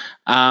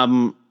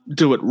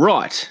 do it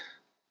right.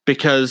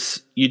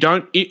 Because you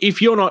don't,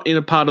 if you're not in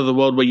a part of the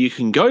world where you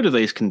can go to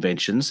these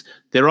conventions,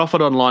 they're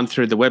offered online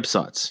through the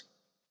websites.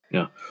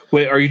 Yeah.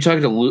 Wait, are you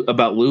talking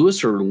about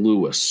Lewis or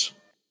Lewis?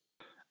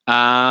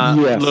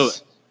 Yes.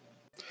 Lewis.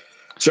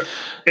 So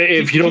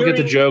if you don't get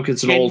the During joke,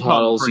 it's an Gen old Con,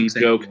 Huddle for Z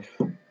example.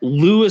 joke.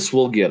 Lewis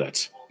will get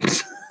it.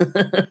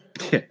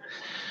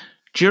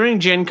 During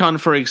Gen Con,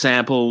 for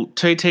example,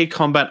 TT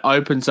Combat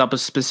opens up a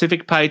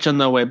specific page on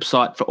their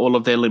website for all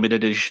of their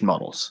limited edition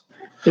models.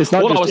 It's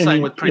not What I was just saying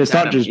any, with Prince it's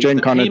not Adam just is Gen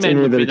that Con, it's He-Man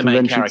any of would be the the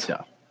main conventions.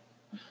 character.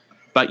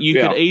 But you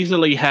Yeah. could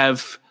easily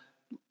have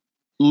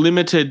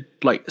limited,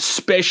 like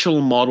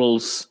special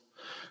models.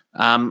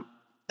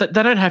 They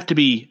don't have to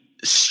be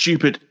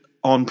stupid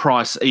on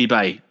price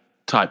eBay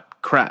type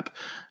crap.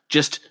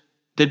 Just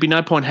there'd be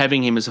no point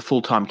having him as a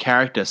full-time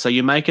character. So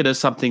you make it as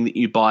something that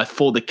you buy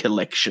for the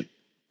collection.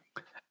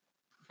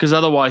 Because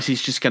otherwise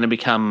he's just going to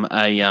become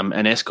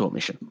an escort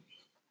mission.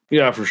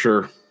 Yeah, for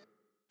sure.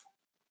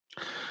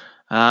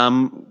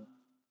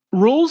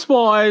 Rules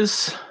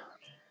wise,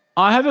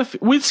 I have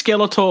with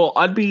Skeletor.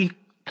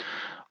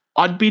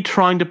 I'd be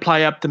trying to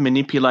play up the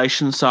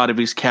manipulation side of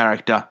his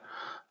character,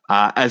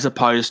 as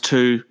opposed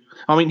to.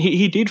 I mean,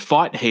 he did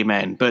fight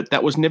He-Man, but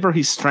that was never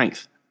his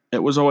strength.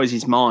 It was always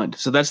his mind.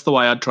 So that's the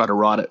way I'd try to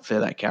write it for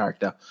that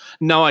character.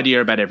 No idea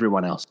about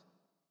everyone else.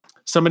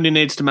 Somebody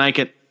needs to make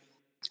it,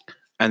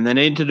 and they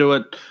need to do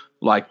it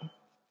like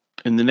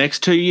in the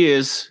next 2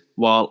 years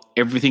while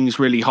everything's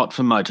really hot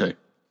for Motu,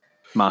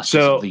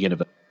 Masters So- of the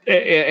Universe.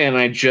 And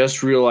I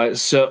just realized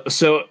so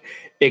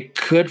it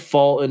could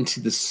fall into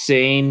the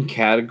same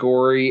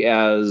category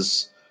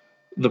as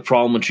the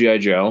problem with G.I.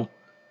 Joe,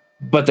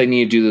 but they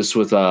need to do this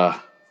with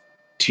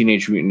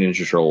Teenage Mutant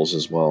Ninja Turtles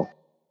as well.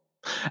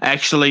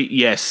 Actually,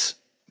 yes.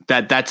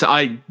 That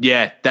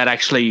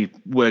actually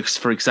works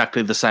for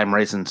exactly the same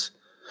reasons.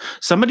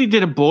 Somebody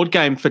did a board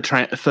game for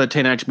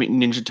Teenage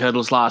Mutant Ninja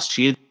Turtles last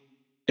year.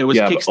 It was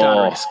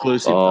Kickstarter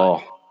exclusive.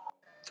 though.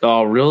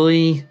 Oh,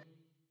 really?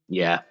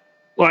 Yeah.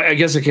 Well, I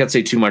guess I can't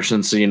say too much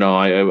since I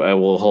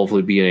will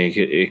hopefully be in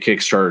a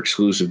Kickstarter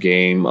exclusive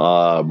game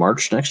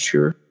March next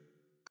year.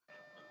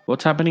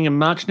 What's happening in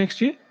March next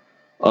year?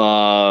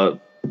 That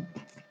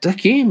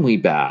game we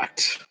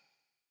backed.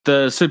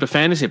 The Super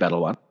Fantasy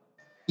Battle one.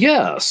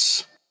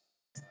 Yes.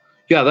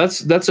 Yeah,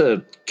 that's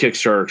a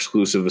Kickstarter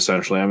exclusive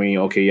essentially. I mean,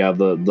 okay, yeah,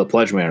 the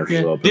pledge manager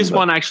is open. This but-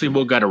 one actually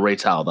will go to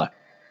retail though.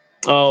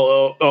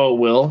 Oh,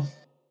 will.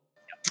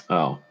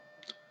 Oh.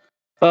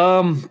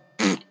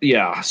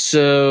 Yeah.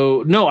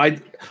 So no, I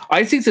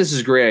think this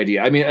is a great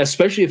idea. I mean,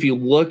 especially if you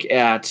look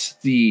at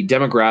the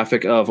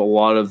demographic of a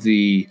lot of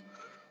the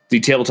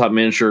tabletop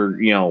miniature,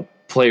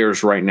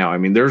 players right now. I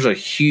mean, there's a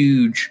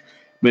huge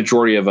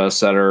majority of us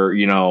that are,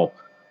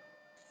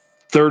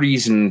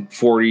 30s and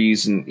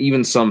 40s and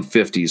even some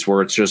 50s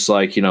where it's just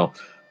like,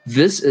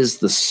 this is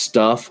the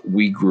stuff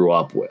we grew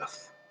up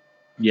with.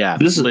 Yeah,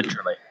 This is-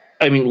 literally.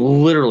 I mean,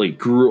 literally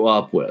grew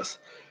up with.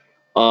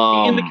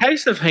 In the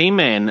case of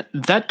He-Man,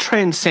 that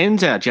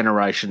transcends our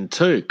generation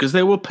too, because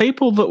there were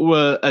people that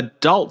were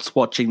adults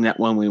watching that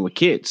when we were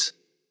kids.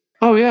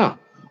 Oh yeah.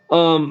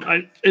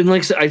 Like I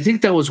said, I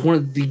think that was one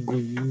of the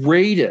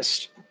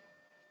greatest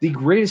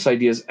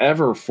ideas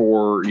ever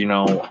for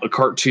a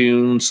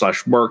cartoon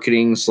 /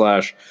 marketing /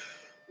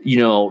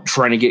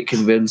 trying to get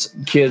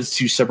kids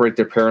to separate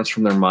their parents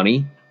from their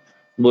money.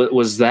 What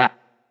was that?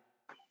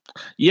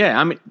 Yeah,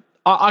 I mean,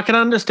 I can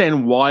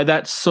understand why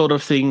that sort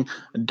of thing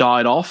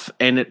died off,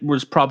 and it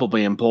was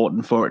probably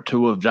important for it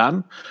to have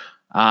done.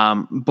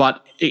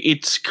 But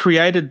it's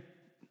created.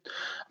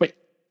 I mean,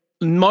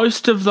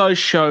 most of those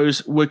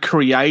shows were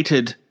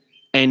created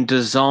and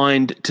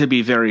designed to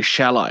be very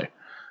shallow,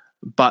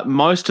 but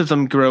most of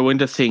them grew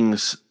into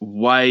things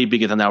way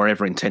bigger than they were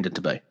ever intended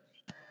to be.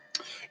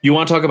 You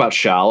want to talk about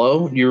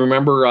shallow? You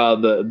remember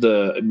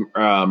the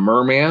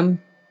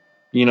Merman?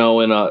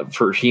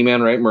 For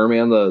He-Man, right?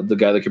 Merman, the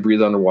guy that could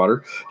breathe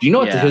underwater. Do you know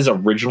what Yeah. his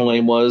original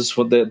name was?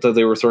 What that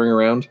they were throwing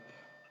around?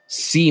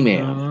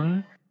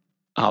 Seaman.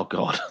 Oh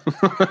God!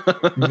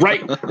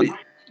 Right.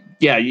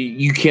 Yeah,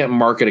 you can't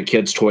market a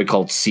kid's toy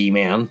called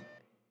Seaman.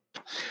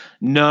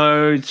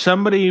 No,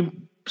 somebody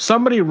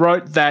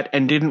wrote that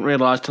and didn't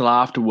realize till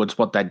afterwards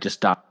what they'd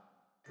just done.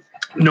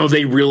 No,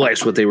 they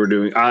realized what they were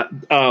doing.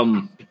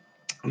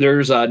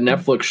 There's a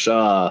Netflix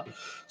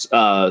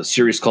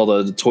series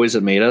called The Toys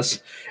That Made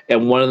Us,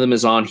 and one of them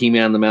is on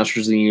He-Man, the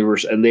Masters of the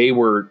Universe, and they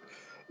were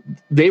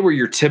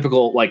your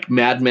typical like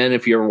Mad Men.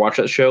 If you ever watch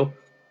that show,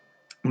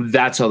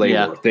 that's how they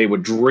were. They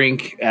would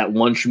drink at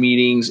lunch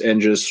meetings and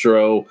just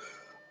throw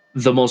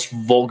the most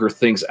vulgar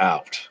things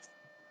out.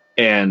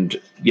 And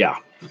yeah.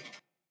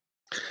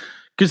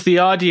 Because the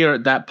idea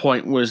at that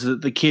point was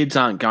that the kids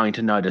aren't going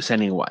to notice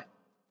anyway,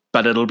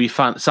 but it'll be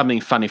something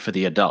funny for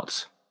the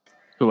adults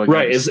who are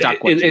right. It's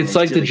like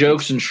the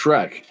jokes in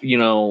Shrek. You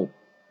know,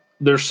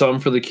 there's some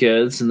for the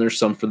kids and there's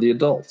some for the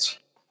adults.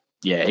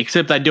 Yeah,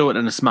 except they do it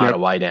in a smarter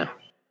way now.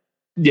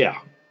 Yeah,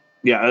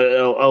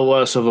 a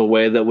less of a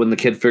way that when the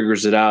kid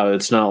figures it out,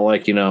 it's not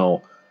like the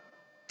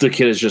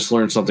kid has just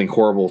learned something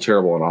horrible,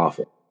 terrible, and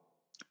awful.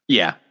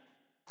 Yeah.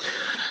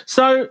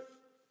 So,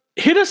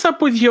 hit us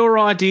up with your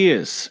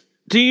ideas.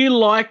 Do you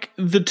like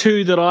the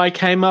two that I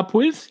came up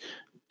with?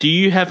 Do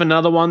you have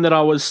another one that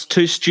I was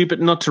too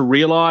stupid not to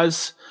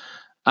realize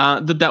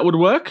that would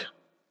work?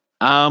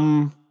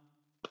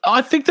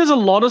 I think there's a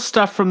lot of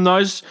stuff from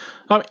those,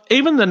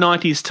 even the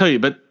 90s too,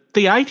 but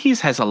the 80s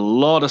has a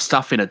lot of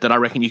stuff in it that I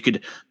reckon you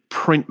could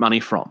print money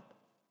from.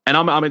 And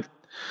I mean,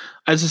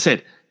 as I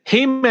said,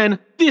 He-Man,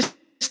 this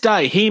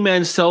day,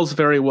 He-Man sells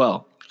very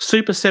well.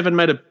 Super 7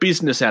 made a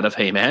business out of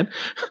He-Man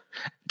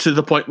to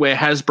the point where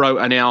Hasbro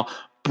are now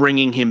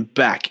bringing him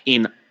back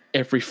in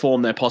every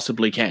form they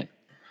possibly can.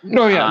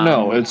 No, yeah,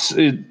 no.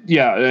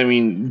 I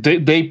mean,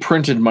 they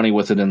printed money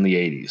with it in the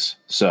 80s.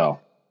 So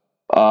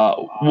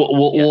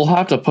we'll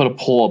have to put a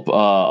pull up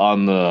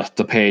on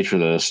the page for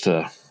this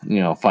to,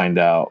 find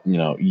out,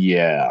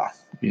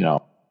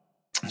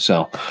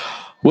 So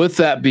with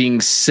that being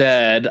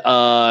said,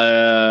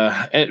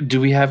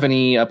 do we have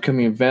any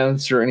upcoming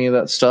events or any of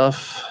that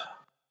stuff?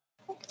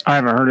 I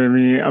haven't heard of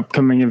any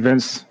upcoming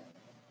events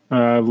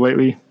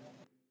lately.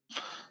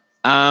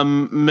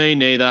 Me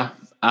neither.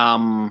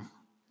 I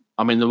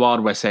mean, the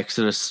Wild West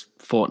Exodus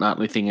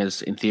fortnightly thing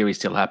is, in theory,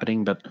 still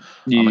happening, but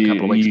I'm a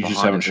couple of weeks behind. You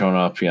just haven't shown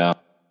up, yeah.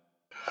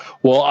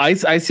 Well, I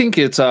think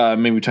it's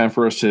maybe time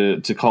for us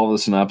to call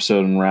this an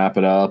episode and wrap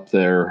it up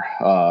there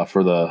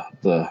for the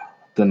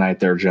night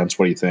there, gents.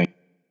 What do you think?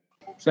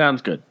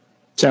 Sounds good.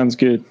 Sounds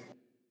good.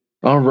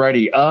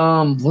 Alrighty.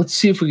 Let's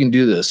see if we can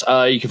do this.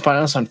 You can find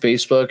us on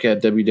Facebook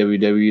at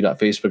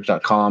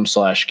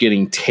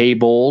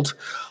www.facebook.com/gettingtabled.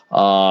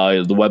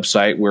 The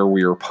website where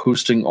we are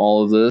posting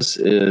all of this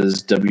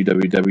is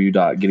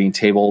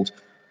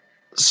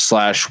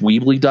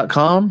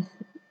www.gettingtabled/weebly.com.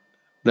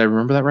 Did I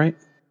remember that right?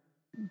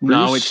 Bruce?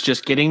 No, it's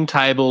just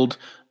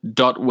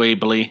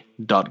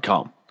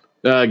gettingtabled.weebly.com.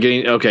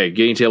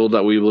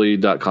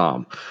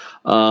 Gettingtabled.weebly.com.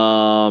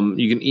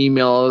 You can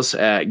email us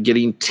at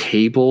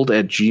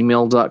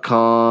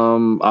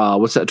gettingtabled@gmail.com.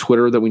 What's that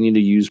Twitter that we need to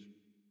use?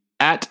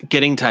 At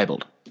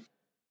gettingtabled.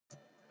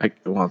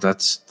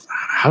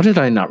 How did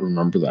I not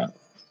remember that?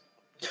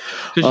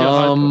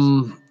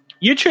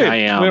 YouTube. I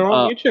am. We're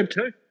on YouTube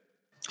too.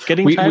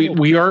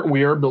 We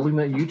are building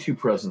that YouTube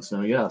presence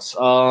now. Yes.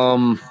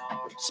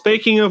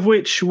 Speaking of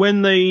which,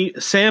 when the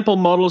sample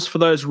models for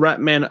those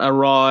Ratmen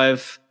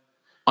arrive,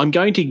 I'm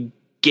going to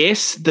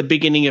guess the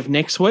beginning of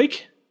next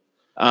week.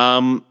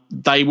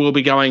 They will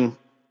be going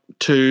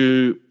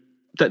to.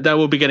 They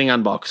will be getting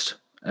unboxed,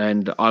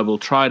 and I will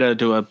try to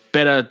do a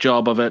better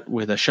job of it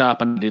with a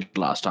sharper than I did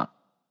last time.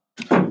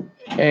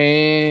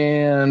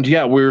 And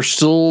yeah, we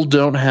still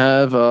don't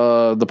have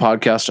the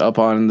podcast up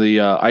on the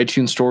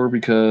iTunes store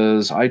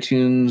because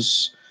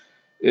iTunes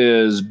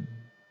is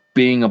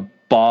being a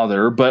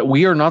bother, but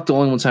we are not the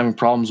only ones having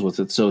problems with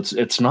it. So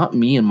it's not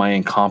me and my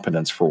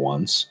incompetence for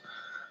once.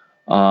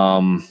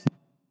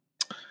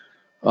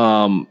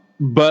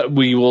 But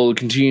we will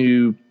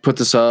continue to put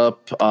this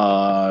up, get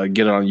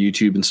it on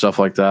YouTube and stuff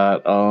like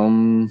that.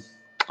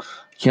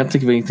 Can't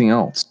think of anything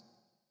else.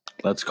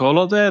 Let's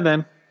call it there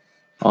then.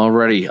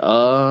 Alrighty.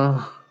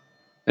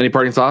 Any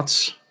parting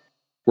thoughts?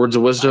 Words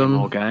of wisdom? Play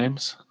more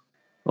games.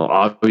 Well,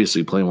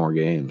 obviously play more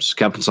games.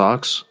 Captain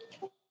Socks?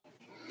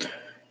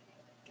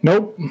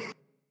 Nope.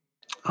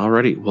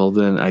 Alrighty. Well,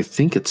 then I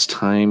think it's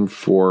time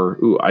for...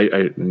 Ooh,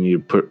 I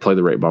need to play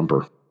the right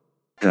bumper.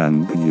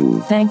 Thank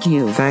you. Thank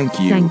you. Thank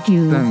you. Thank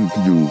you. Thank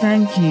you.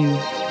 Thank you.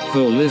 For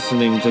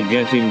listening to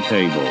Getting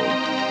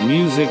Tabled.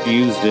 Music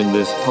used in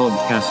this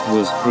podcast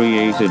was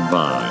created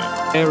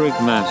by Eric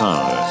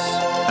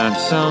Matthias at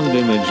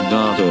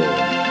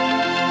soundimage.org.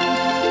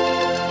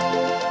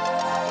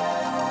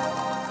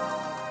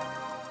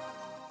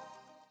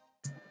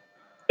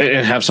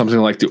 And have something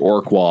like the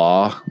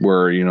Orc-Wa,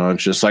 where,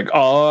 it's just like,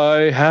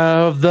 I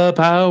have the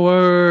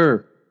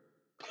power.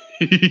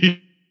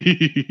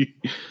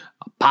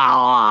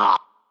 Power.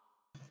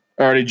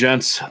 Alrighty,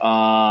 gents.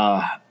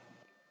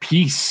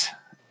 Peace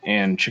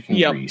and chicken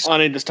grease. I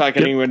need to start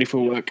getting ready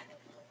for work.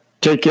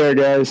 Take care,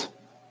 guys.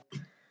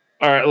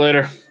 All right,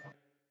 later.